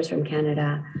visitors from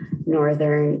Canada, the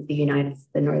northern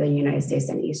United States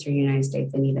and eastern United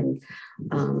States, and even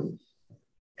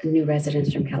new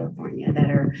residents from California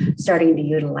that are starting to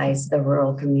utilize the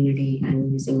rural community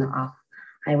and using the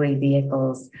off-highway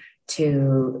vehicles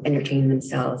to entertain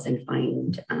themselves and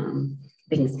find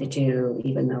things to do,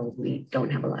 even though we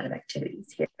don't have a lot of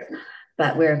activities here.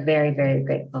 But we're very, very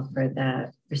grateful for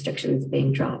the restrictions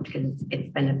being dropped, because it's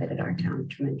benefited our town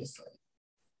tremendously.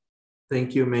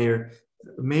 Thank you, Mayor.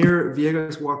 Mayor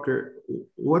Viegas-Walker,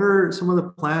 what are some of the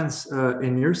plans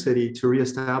in your city to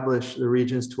reestablish the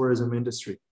region's tourism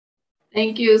industry?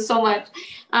 Thank you so much.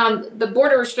 The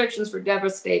border restrictions were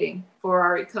devastating for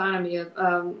our economy.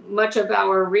 Much of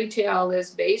our retail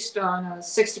is based on a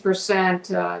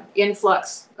 60%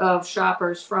 influx of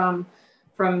shoppers from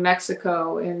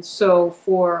Mexico. And so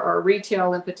for our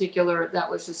retail in particular, that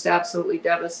was just absolutely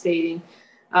devastating.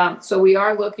 So we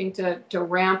are looking to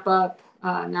ramp up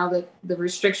now that the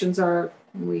restrictions are,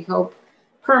 we hope,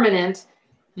 permanent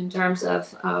in terms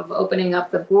of opening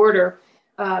up the border.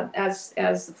 As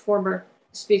the former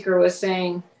speaker was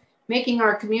saying, making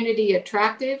our community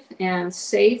attractive and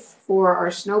safe for our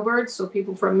snowbirds, so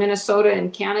people from Minnesota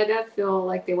and Canada feel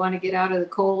like they want to get out of the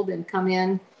cold and come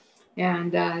in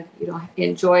and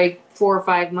enjoy 4 or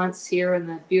 5 months here in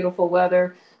the beautiful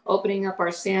weather, opening up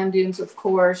our sand dunes, of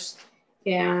course,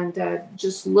 and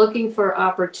just looking for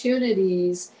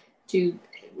opportunities to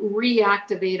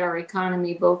reactivate our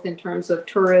economy, both in terms of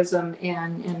tourism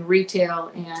and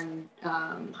retail, and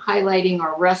highlighting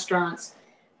our restaurants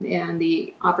and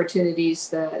the opportunities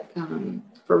that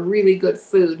for really good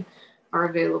food are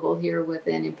available here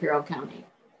within Imperial County.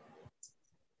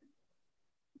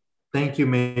 Thank you,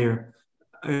 Mayor.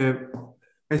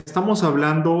 Estamos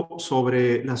hablando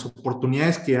sobre las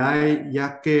oportunidades que hay,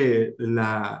 ya que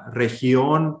la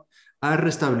región ha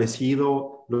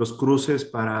restablecido los cruces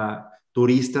para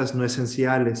turistas no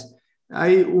esenciales.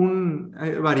 Hay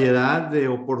variedad de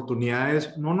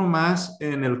oportunidades, no nomás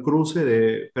en el cruce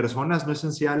de personas no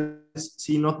esenciales,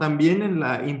 sino también en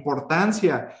la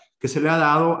importancia que se le ha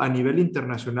dado a nivel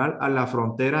internacional a la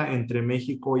frontera entre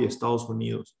México y Estados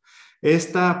Unidos.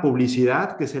 Esta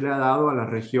publicidad que se le ha dado a la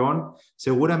región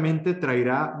seguramente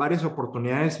traerá varias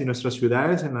oportunidades si nuestras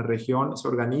ciudades en la región se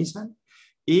organizan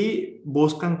y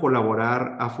buscan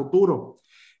colaborar a futuro.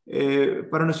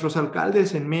 Para nuestros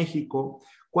alcaldes en México,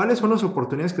 ¿cuáles son las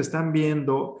oportunidades que están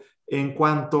viendo en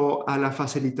cuanto a la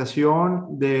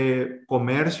facilitación de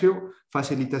comercio,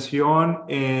 facilitación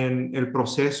en el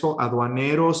proceso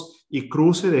aduaneros y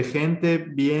cruce de gente,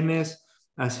 bienes,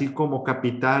 así como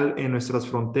capital en nuestras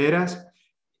fronteras?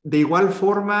 De igual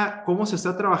forma, ¿cómo se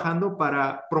está trabajando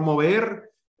para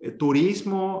promover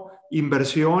turismo,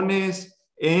 inversiones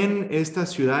en estas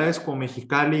ciudades como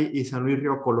Mexicali y San Luis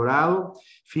Río Colorado?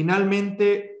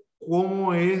 Finalmente,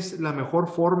 ¿cómo es la mejor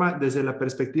forma desde la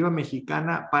perspectiva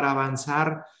mexicana para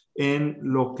avanzar en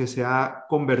lo que se ha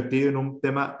convertido en un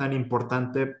tema tan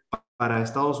importante para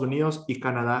Estados Unidos y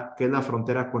Canadá, que es la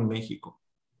frontera con México?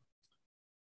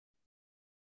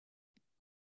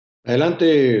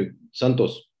 Adelante,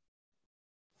 Santos.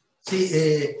 Sí,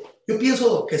 yo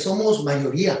pienso que somos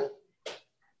mayoría.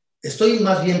 Estoy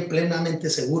más bien plenamente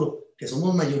seguro que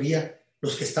somos mayoría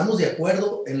los que estamos de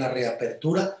acuerdo en la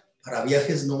reapertura para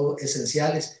viajes no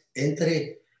esenciales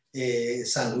entre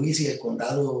San Luis y el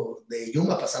condado de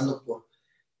Yuma, pasando por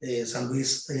San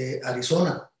Luis,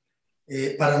 Arizona.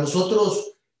 Para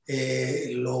nosotros,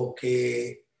 lo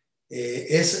que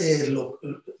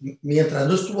mientras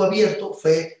no estuvo abierto,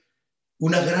 fue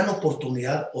una gran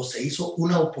oportunidad, o se hizo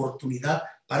una oportunidad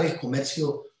para el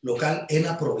comercio local en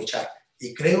aprovechar.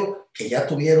 Y creo que ya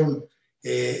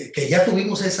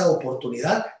tuvimos esa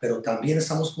oportunidad, pero también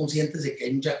estamos conscientes de que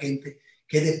hay mucha gente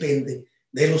que depende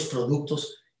de los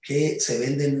productos que se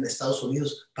venden en Estados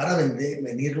Unidos para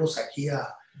venirlos aquí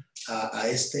a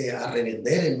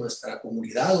revender en nuestra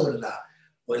comunidad o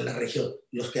en la región.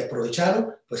 Los que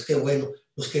aprovecharon, pues qué bueno.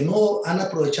 Los que no han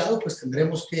aprovechado, pues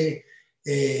tendremos que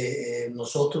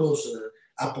nosotros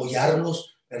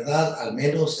apoyarlos, ¿verdad? Al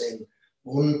menos en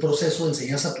un proceso de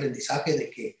enseñanza-aprendizaje de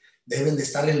que deben de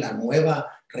estar en la nueva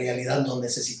realidad donde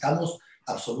necesitamos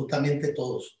absolutamente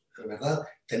todos, ¿verdad?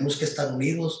 Tenemos que estar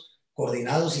unidos,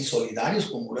 coordinados y solidarios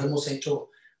como lo hemos hecho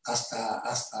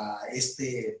hasta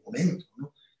este momento,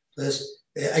 ¿no? Entonces,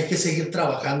 hay que seguir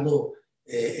trabajando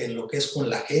en lo que es con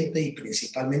la gente y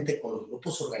principalmente con los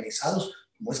grupos organizados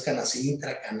como es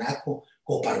Canacintra, Canaco,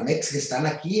 Coparmex, que están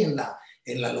aquí en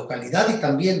la localidad, y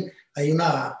también hay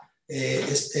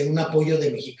un apoyo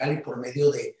de Mexicali por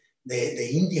medio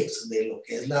de Index, de lo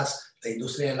que es la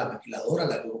industria de la maquiladora,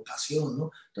 la agrupación,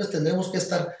 ¿no? Entonces tendremos que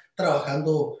estar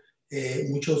trabajando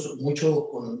mucho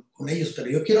con ellos, pero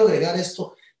yo quiero agregar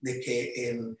esto de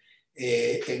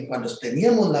que cuando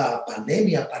teníamos la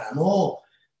pandemia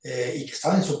y que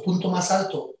estaba en su punto más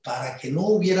alto, para que no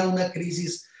hubiera una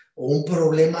crisis o un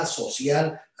problema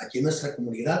social aquí en nuestra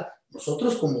comunidad,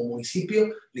 nosotros como municipio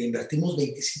le invertimos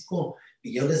 25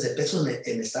 millones de pesos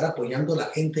en estar apoyando a la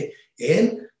gente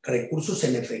en recursos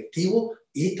en efectivo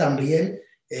y también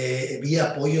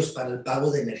vía apoyos para el pago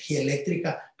de energía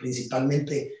eléctrica,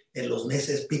 principalmente en los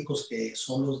meses picos que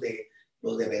son los de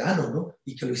verano, ¿no?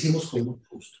 Y que lo hicimos con mucho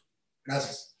gusto.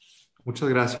 Gracias. Muchas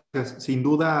gracias. Sin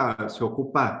duda se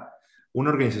ocupa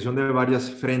una organización de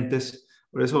varias frentes.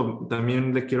 Por eso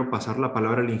también le quiero pasar la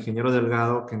palabra al ingeniero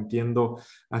Delgado, que entiendo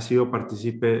ha sido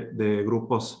partícipe de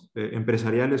grupos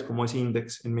empresariales como es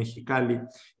Index en Mexicali,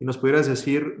 y nos pudieras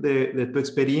decir de tu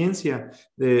experiencia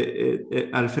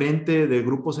al frente de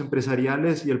grupos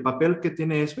empresariales y el papel que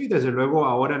tiene eso, y desde luego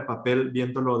ahora el papel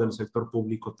viéndolo del sector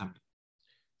público también.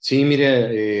 Sí,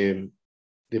 mire,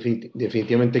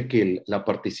 definitivamente que la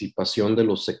participación de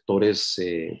los sectores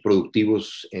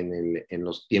productivos en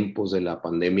los tiempos de la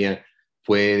pandemia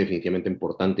fue definitivamente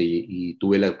importante y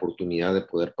tuve la oportunidad de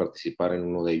poder participar en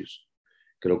uno de ellos.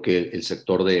 Creo que el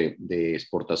sector de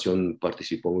exportación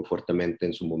participó muy fuertemente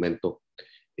en su momento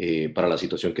para la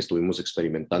situación que estuvimos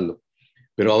experimentando.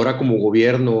 Pero ahora como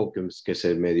gobierno que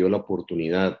se me dio la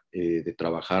oportunidad de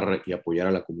trabajar y apoyar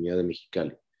a la comunidad de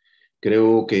Mexicali,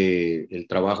 creo que el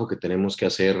trabajo que tenemos que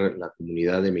hacer la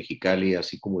comunidad de Mexicali,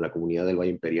 así como la comunidad del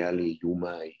Valle Imperial y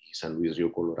Yuma y San Luis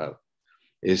Río Colorado,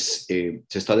 se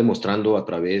está demostrando a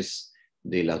través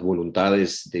de las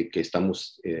voluntades que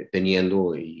estamos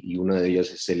teniendo, y una de ellas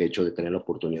es el hecho de tener la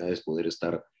oportunidad de poder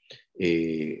estar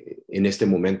en este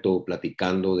momento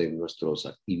platicando de nuestras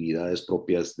actividades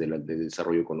propias de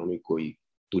desarrollo económico y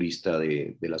turista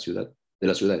de las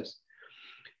ciudades.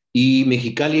 Y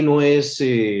Mexicali no es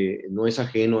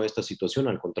ajeno a esta situación,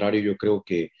 al contrario, yo creo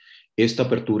que esta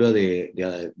apertura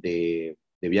de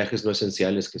viajes no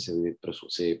esenciales que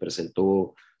se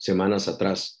presentó semanas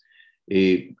atrás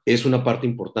es una parte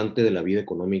importante de la vida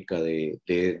económica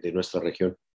de nuestra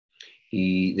región,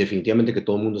 y definitivamente que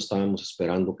todo el mundo estábamos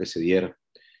esperando que se diera.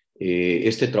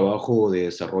 Este trabajo de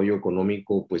desarrollo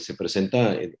económico pues se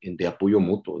presenta de apoyo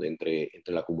mutuo entre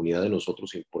la comunidad de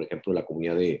nosotros y, por ejemplo, la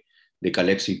comunidad de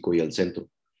Calexico y el Centro.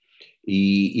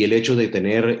 Y el hecho de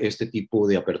tener este tipo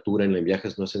de apertura en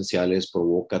viajes no esenciales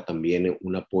provoca también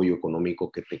un apoyo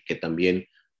económico que también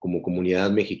como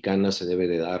comunidad mexicana se debe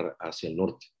de dar hacia el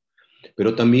norte.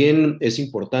 Pero también es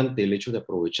importante el hecho de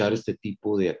aprovechar este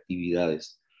tipo de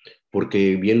actividades,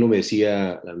 porque bien lo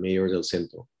decía la mayor del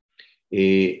Centro,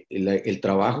 el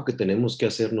trabajo que tenemos que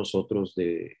hacer nosotros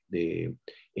en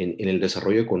el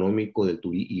desarrollo económico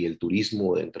y el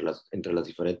turismo entre las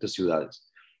diferentes ciudades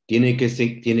tiene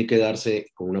que darse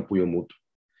con un apoyo mutuo.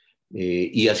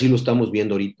 Y así lo estamos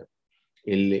viendo ahorita.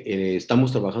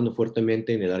 Estamos trabajando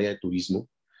fuertemente en el área de turismo,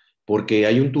 porque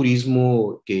hay un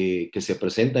turismo que se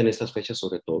presenta en estas fechas,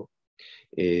 sobre todo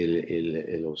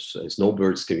los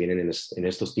snowbirds que vienen en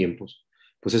estos tiempos.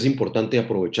 Pues es importante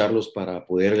aprovecharlos para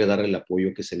poderle dar el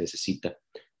apoyo que se necesita,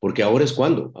 porque ahora es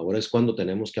cuando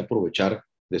tenemos que aprovechar,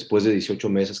 después de 18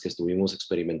 meses que estuvimos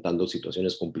experimentando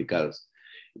situaciones complicadas.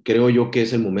 Creo yo que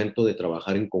es el momento de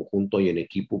trabajar en conjunto y en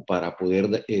equipo para poder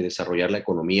desarrollar la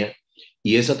economía,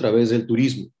 y es a través del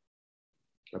turismo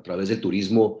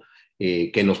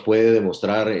que nos puede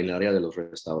demostrar en el área de los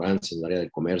restaurantes, en el área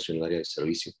del comercio, en el área del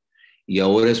servicio. Y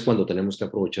ahora es cuando tenemos que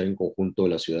aprovechar en conjunto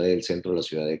la ciudad del Centro, la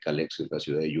ciudad de Calexico, la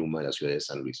ciudad de Yuma, la ciudad de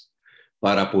San Luis,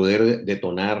 para poder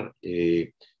detonar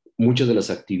muchas de las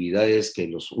actividades que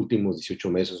en los últimos 18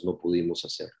 meses no pudimos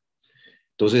hacer.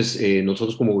 Entonces,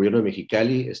 nosotros como gobierno de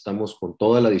Mexicali estamos con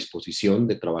toda la disposición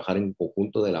de trabajar en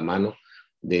conjunto de la mano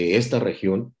de esta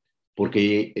región,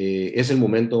 porque es el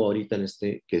momento ahorita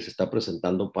que se está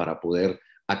presentando para poder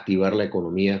activar la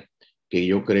economía, que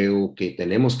yo creo que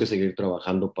tenemos que seguir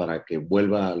trabajando para que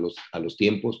vuelva a los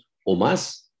tiempos o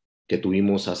más que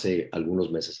tuvimos hace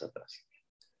algunos meses atrás.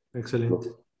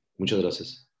 Excelente. Muchas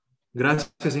gracias.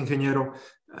 Gracias, ingeniero.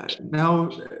 Now,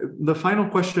 the final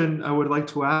question I would like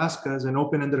to ask as an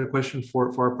open-ended question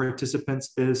for our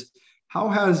participants is, how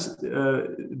has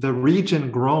the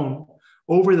region grown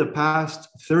over the past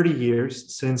 30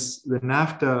 years since the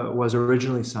NAFTA was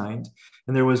originally signed,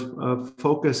 and there was a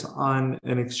focus on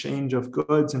an exchange of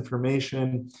goods,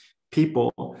 information,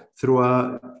 people through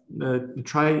a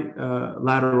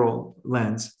trilateral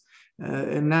lens.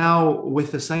 And now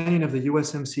with the signing of the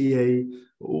USMCA,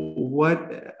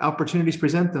 what opportunities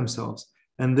present themselves?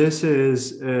 And this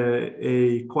is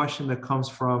a question that comes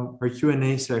from our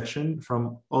Q&A section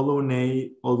from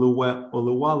Olune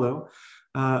Oluwalo,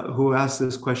 who asked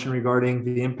this question regarding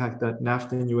the impact that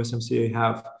NAFTA and USMCA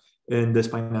have in this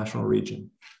binational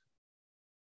region.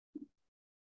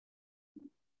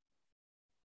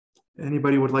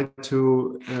 Anybody would like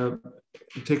to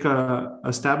take a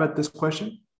stab at this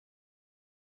question?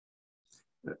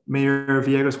 Mayor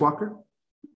Viegas-Walker?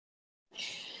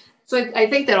 So I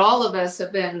think that all of us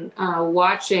have been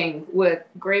watching with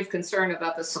grave concern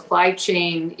about the supply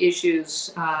chain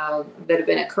issues that have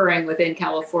been occurring within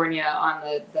California on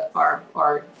our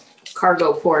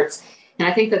cargo ports. And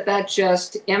I think that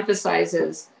just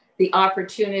emphasizes the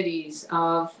opportunities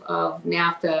of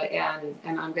NAFTA,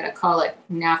 and I'm going to call it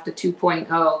NAFTA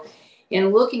 2.0,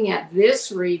 and looking at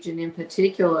this region in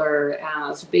particular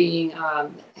as being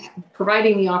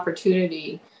providing the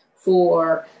opportunity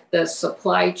for the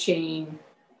supply chain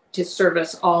to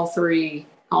service all three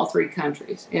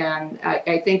countries. And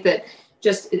I think that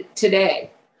just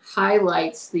today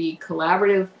highlights the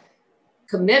collaborative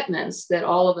commitments that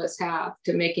all of us have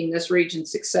to making this region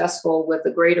successful with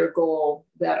a greater goal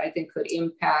that I think could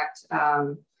impact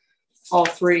all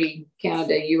three,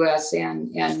 Canada, US,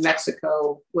 and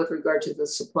Mexico, with regard to the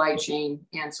supply chain.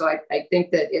 And so I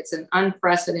think that it's an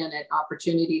unprecedented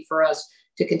opportunity for us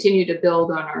to continue to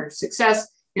build on our success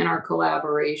and our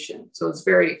collaboration. So it's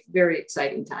very, very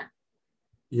exciting time.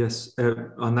 Yes,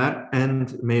 on that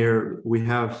end, Mayor, we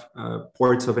have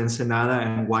ports of Ensenada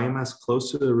and Guaymas close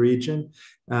to the region,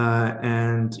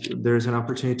 and there's an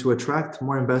opportunity to attract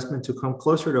more investment to come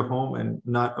closer to home and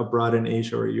not abroad in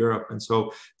Asia or Europe. And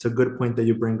so it's a good point that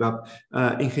you bring up.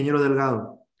 Ingeniero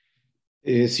Delgado.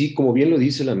 Sí, como bien lo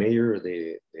dice la Mayor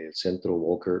del Centro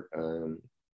Walker,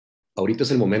 ahorita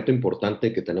es el momento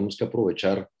importante que tenemos que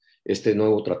aprovechar este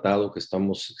nuevo tratado que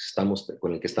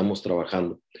con el que estamos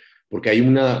trabajando, porque hay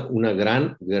una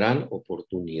gran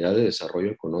oportunidad de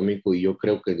desarrollo económico, y yo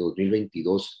creo que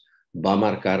 2022 va a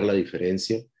marcar la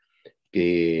diferencia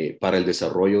para el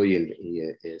desarrollo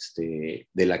de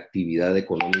la actividad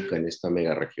económica en esta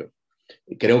megaregión.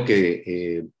 Creo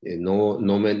que no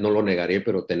lo negaré,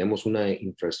 pero tenemos una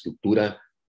infraestructura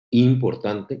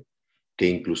importante que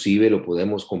inclusive lo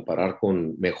podemos comparar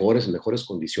con mejores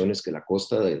condiciones que la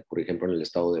costa, por ejemplo, en el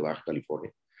estado de Baja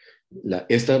California.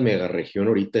 Esta megaregión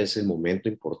ahorita es el momento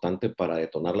importante para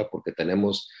detonarla, porque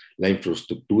tenemos la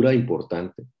infraestructura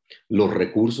importante, los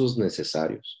recursos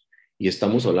necesarios, y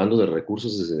estamos hablando de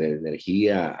recursos desde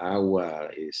energía, agua,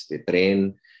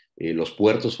 tren, los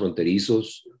puertos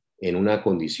fronterizos en una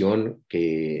condición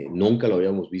que nunca lo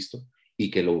habíamos visto y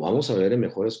que lo vamos a ver en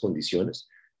mejores condiciones.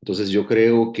 Entonces yo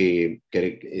creo que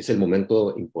es el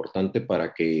momento importante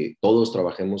para que todos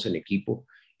trabajemos en equipo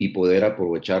y poder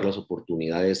aprovechar las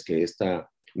oportunidades que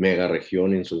esta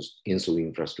megaregión en su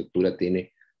infraestructura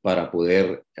tiene para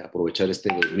poder aprovechar este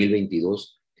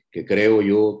 2022, que creo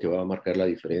yo que va a marcar la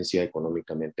diferencia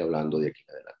económicamente hablando de aquí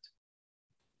en adelante.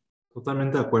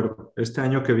 Totalmente de acuerdo. Este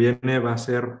año que viene va a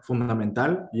ser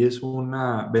fundamental y es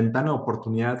una ventana de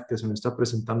oportunidad que se nos está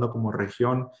presentando como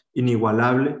región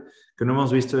inigualable que no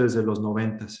hemos visto desde los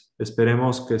 90s.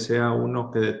 Esperemos que sea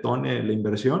uno que detone la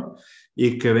inversión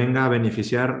y que venga a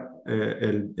beneficiar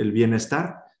el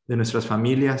bienestar de nuestras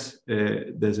familias,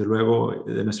 desde luego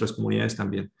de nuestras comunidades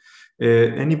también.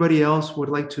 Anybody else would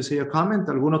like to say a comment?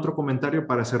 ¿Algún otro comentario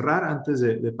para cerrar antes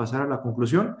de pasar a la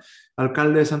conclusión?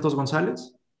 Alcalde Santos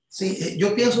González. Sí,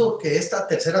 yo pienso que esta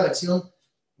tercera versión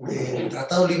del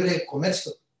Tratado Libre de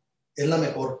Comercio es la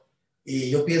mejor.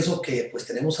 Y yo pienso que pues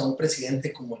tenemos a un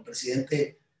presidente como el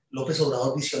presidente López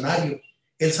Obrador, visionario.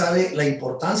 Él sabe la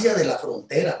importancia de la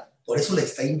frontera, por eso le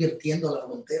está invirtiendo a la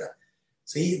frontera.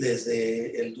 Sí,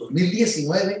 desde el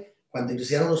 2019, cuando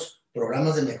iniciaron los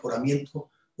programas de mejoramiento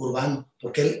urbano,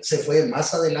 porque él se fue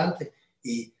más adelante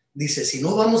y dice, si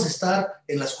no vamos a estar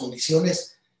en las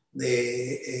condiciones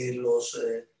de los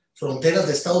fronteras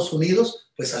de Estados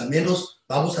Unidos, pues al menos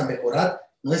vamos a mejorar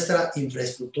nuestra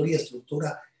infraestructura y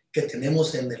estructura que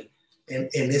tenemos en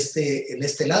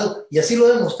este lado. Y así lo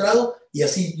he demostrado y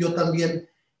así yo también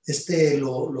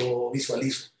lo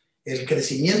visualizo. El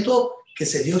crecimiento que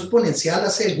se dio exponencial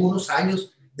hace algunos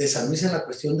años de San Luis en la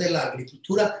cuestión de la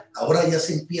agricultura, ahora ya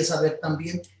se empieza a ver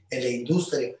también en la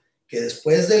industria, que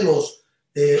después de los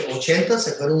 80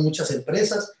 se fueron muchas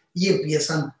empresas y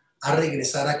empiezan a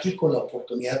regresar aquí con la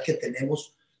oportunidad que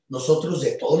tenemos nosotros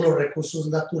de todos los recursos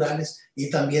naturales y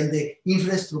también de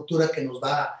infraestructura que nos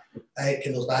va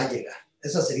a llegar.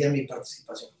 Esa sería mi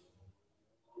participación.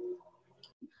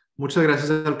 Muchas gracias,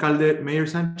 alcalde. Mayor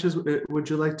Sanchez, would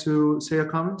you like to say a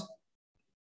comment?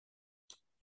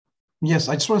 Yes,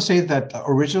 I just want to say that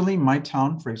originally my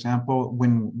town, for example,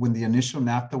 when the initial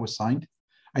NAFTA was signed,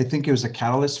 I think it was a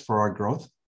catalyst for our growth.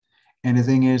 And the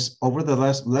thing is, over the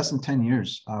less than 10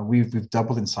 years, we've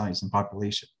doubled in size and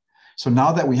population. So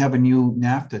now that we have a new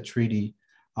NAFTA treaty,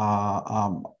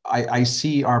 I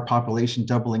see our population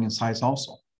doubling in size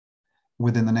also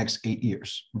within the next 8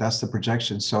 years. That's the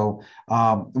projection. So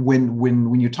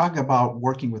when you talk about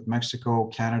working with Mexico,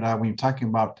 Canada, when you're talking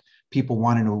about people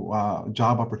wanting a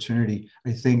job opportunity,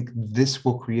 I think this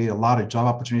will create a lot of job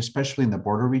opportunities, especially in the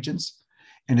border regions.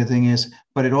 And the thing is,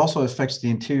 but it also affects the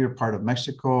interior part of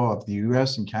Mexico, of the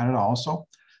US and Canada also.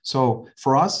 So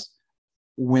for us,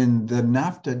 when the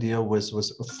NAFTA deal was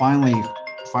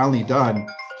finally done,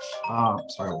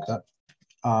 sorry about that.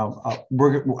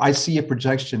 I see a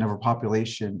projection of our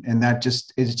population, and that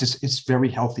it's very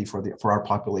healthy for our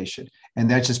population, and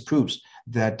that just proves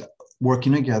that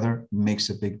working together makes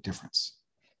a big difference.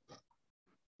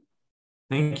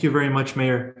 Thank you very much,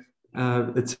 Mayor.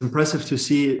 It's impressive to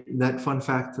see that fun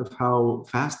fact of how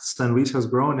fast San Luis has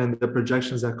grown and the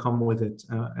projections that come with it.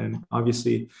 And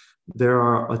obviously, there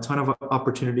are a ton of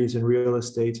opportunities in real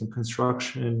estate and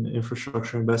construction,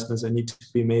 infrastructure investments that need to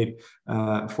be made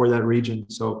for that region.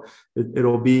 So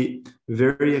it'll be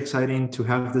very exciting to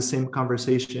have the same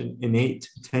conversation in 8,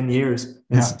 10 years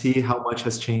and see how much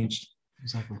has changed.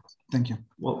 Exactly. Thank you.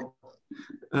 Well,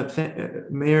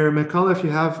 Mayor McCollough, if you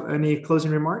have any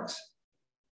closing remarks?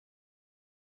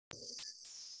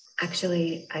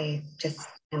 Actually, I just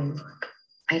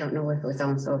I don't know if it was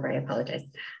almost over. I apologize.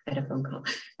 I had a phone call,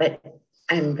 but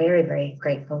I'm very, very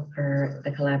grateful for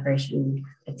the collaboration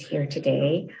that's here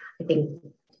today. I think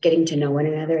getting to know one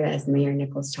another, as Mayor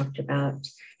Nicholls talked about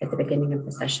at the beginning of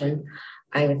the session,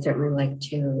 I would certainly like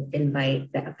to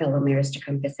invite the fellow mayors to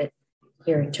come visit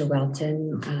here to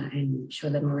Wellton and show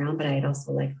them around, but I'd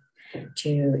also like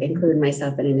to include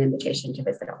myself in an invitation to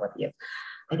visit all of you.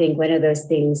 I think one of those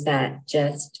things that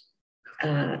just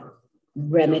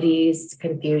remedies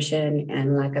confusion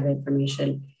and lack of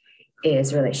information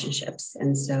is relationships.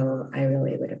 And so I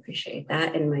really would appreciate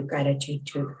that, and my gratitude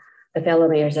to the fellow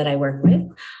mayors that I work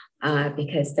with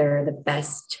because they're the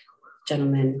best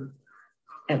gentlemen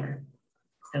ever.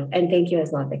 So, and thank you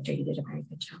as well, Victor. You did a very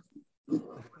good job.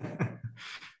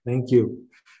 Thank you.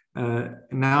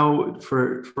 Now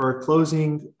for our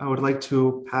closing, I would like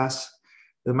to pass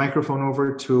the microphone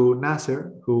over to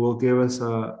Nasser, who will give us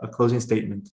a closing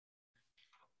statement.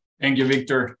 Thank you,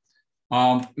 Victor.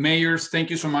 Mayors, thank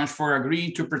you so much for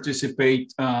agreeing to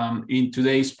participate in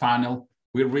today's panel.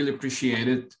 We really appreciate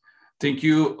it. Thank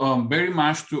you very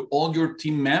much to all your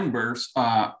team members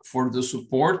for the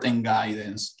support and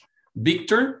guidance.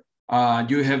 Victor,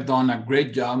 you have done a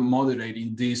great job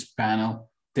moderating this panel.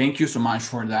 Thank you so much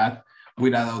for that.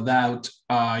 Without a doubt,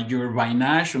 your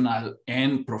binational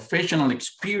and professional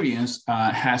experience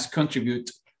has contributed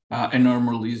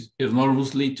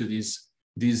enormously to this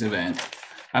event.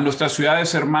 A nuestras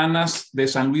ciudades hermanas de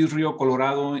San Luis Río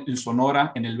Colorado en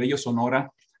Sonora, en el bello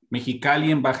Sonora, Mexicali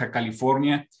en Baja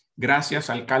California, gracias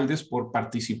alcaldes por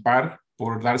participar,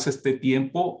 por darse este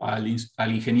tiempo, al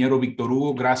ingeniero Víctor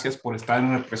Hugo, gracias por estar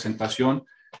en representación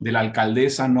de la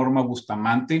alcaldesa Norma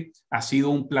Bustamante. Ha sido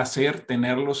un placer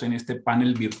tenerlos en este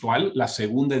panel virtual, la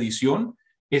segunda edición.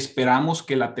 Esperamos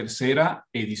que la tercera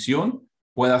edición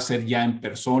pueda ser ya en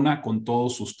persona con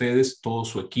todos ustedes, todo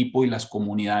su equipo y las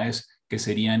comunidades que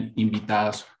serían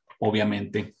invitadas,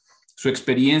 obviamente. Su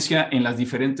experiencia en las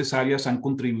diferentes áreas han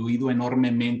contribuido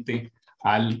enormemente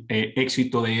al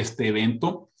éxito de este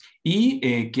evento.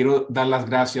 Y quiero dar las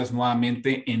gracias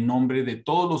nuevamente en nombre de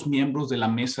todos los miembros de la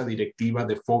mesa directiva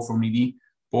de 4FrontED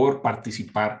por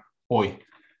participar hoy.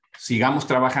 Sigamos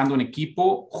trabajando en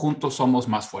equipo, juntos somos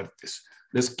más fuertes.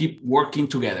 Let's keep working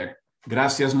together.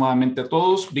 Gracias nuevamente a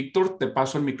todos. Víctor, te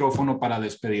paso el micrófono para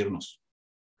despedirnos.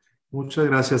 Muchas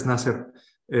gracias, Nasser.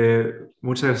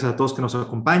 Muchas gracias a todos que nos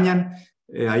acompañan.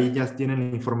 Ahí ya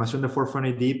tienen información de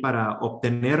 4FrontED para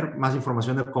obtener más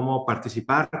información de cómo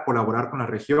participar, colaborar con la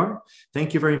región.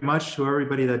 Thank you very much to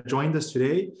everybody that joined us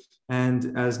today.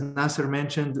 And as Nasser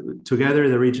mentioned, together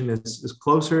the region is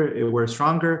closer, we're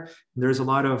stronger. There's a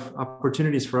lot of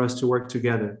opportunities for us to work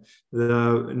together.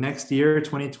 The next year,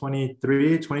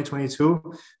 2023,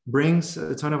 2022, brings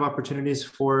a ton of opportunities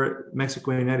for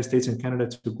Mexico, United States, and Canada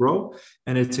to grow.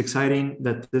 And it's exciting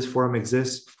that this forum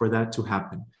exists for that to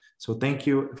happen. So thank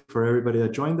you for everybody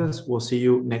that joined us. We'll see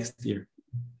you next year.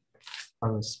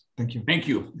 Thank you. Thank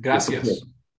you. Gracias.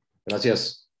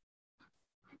 Gracias.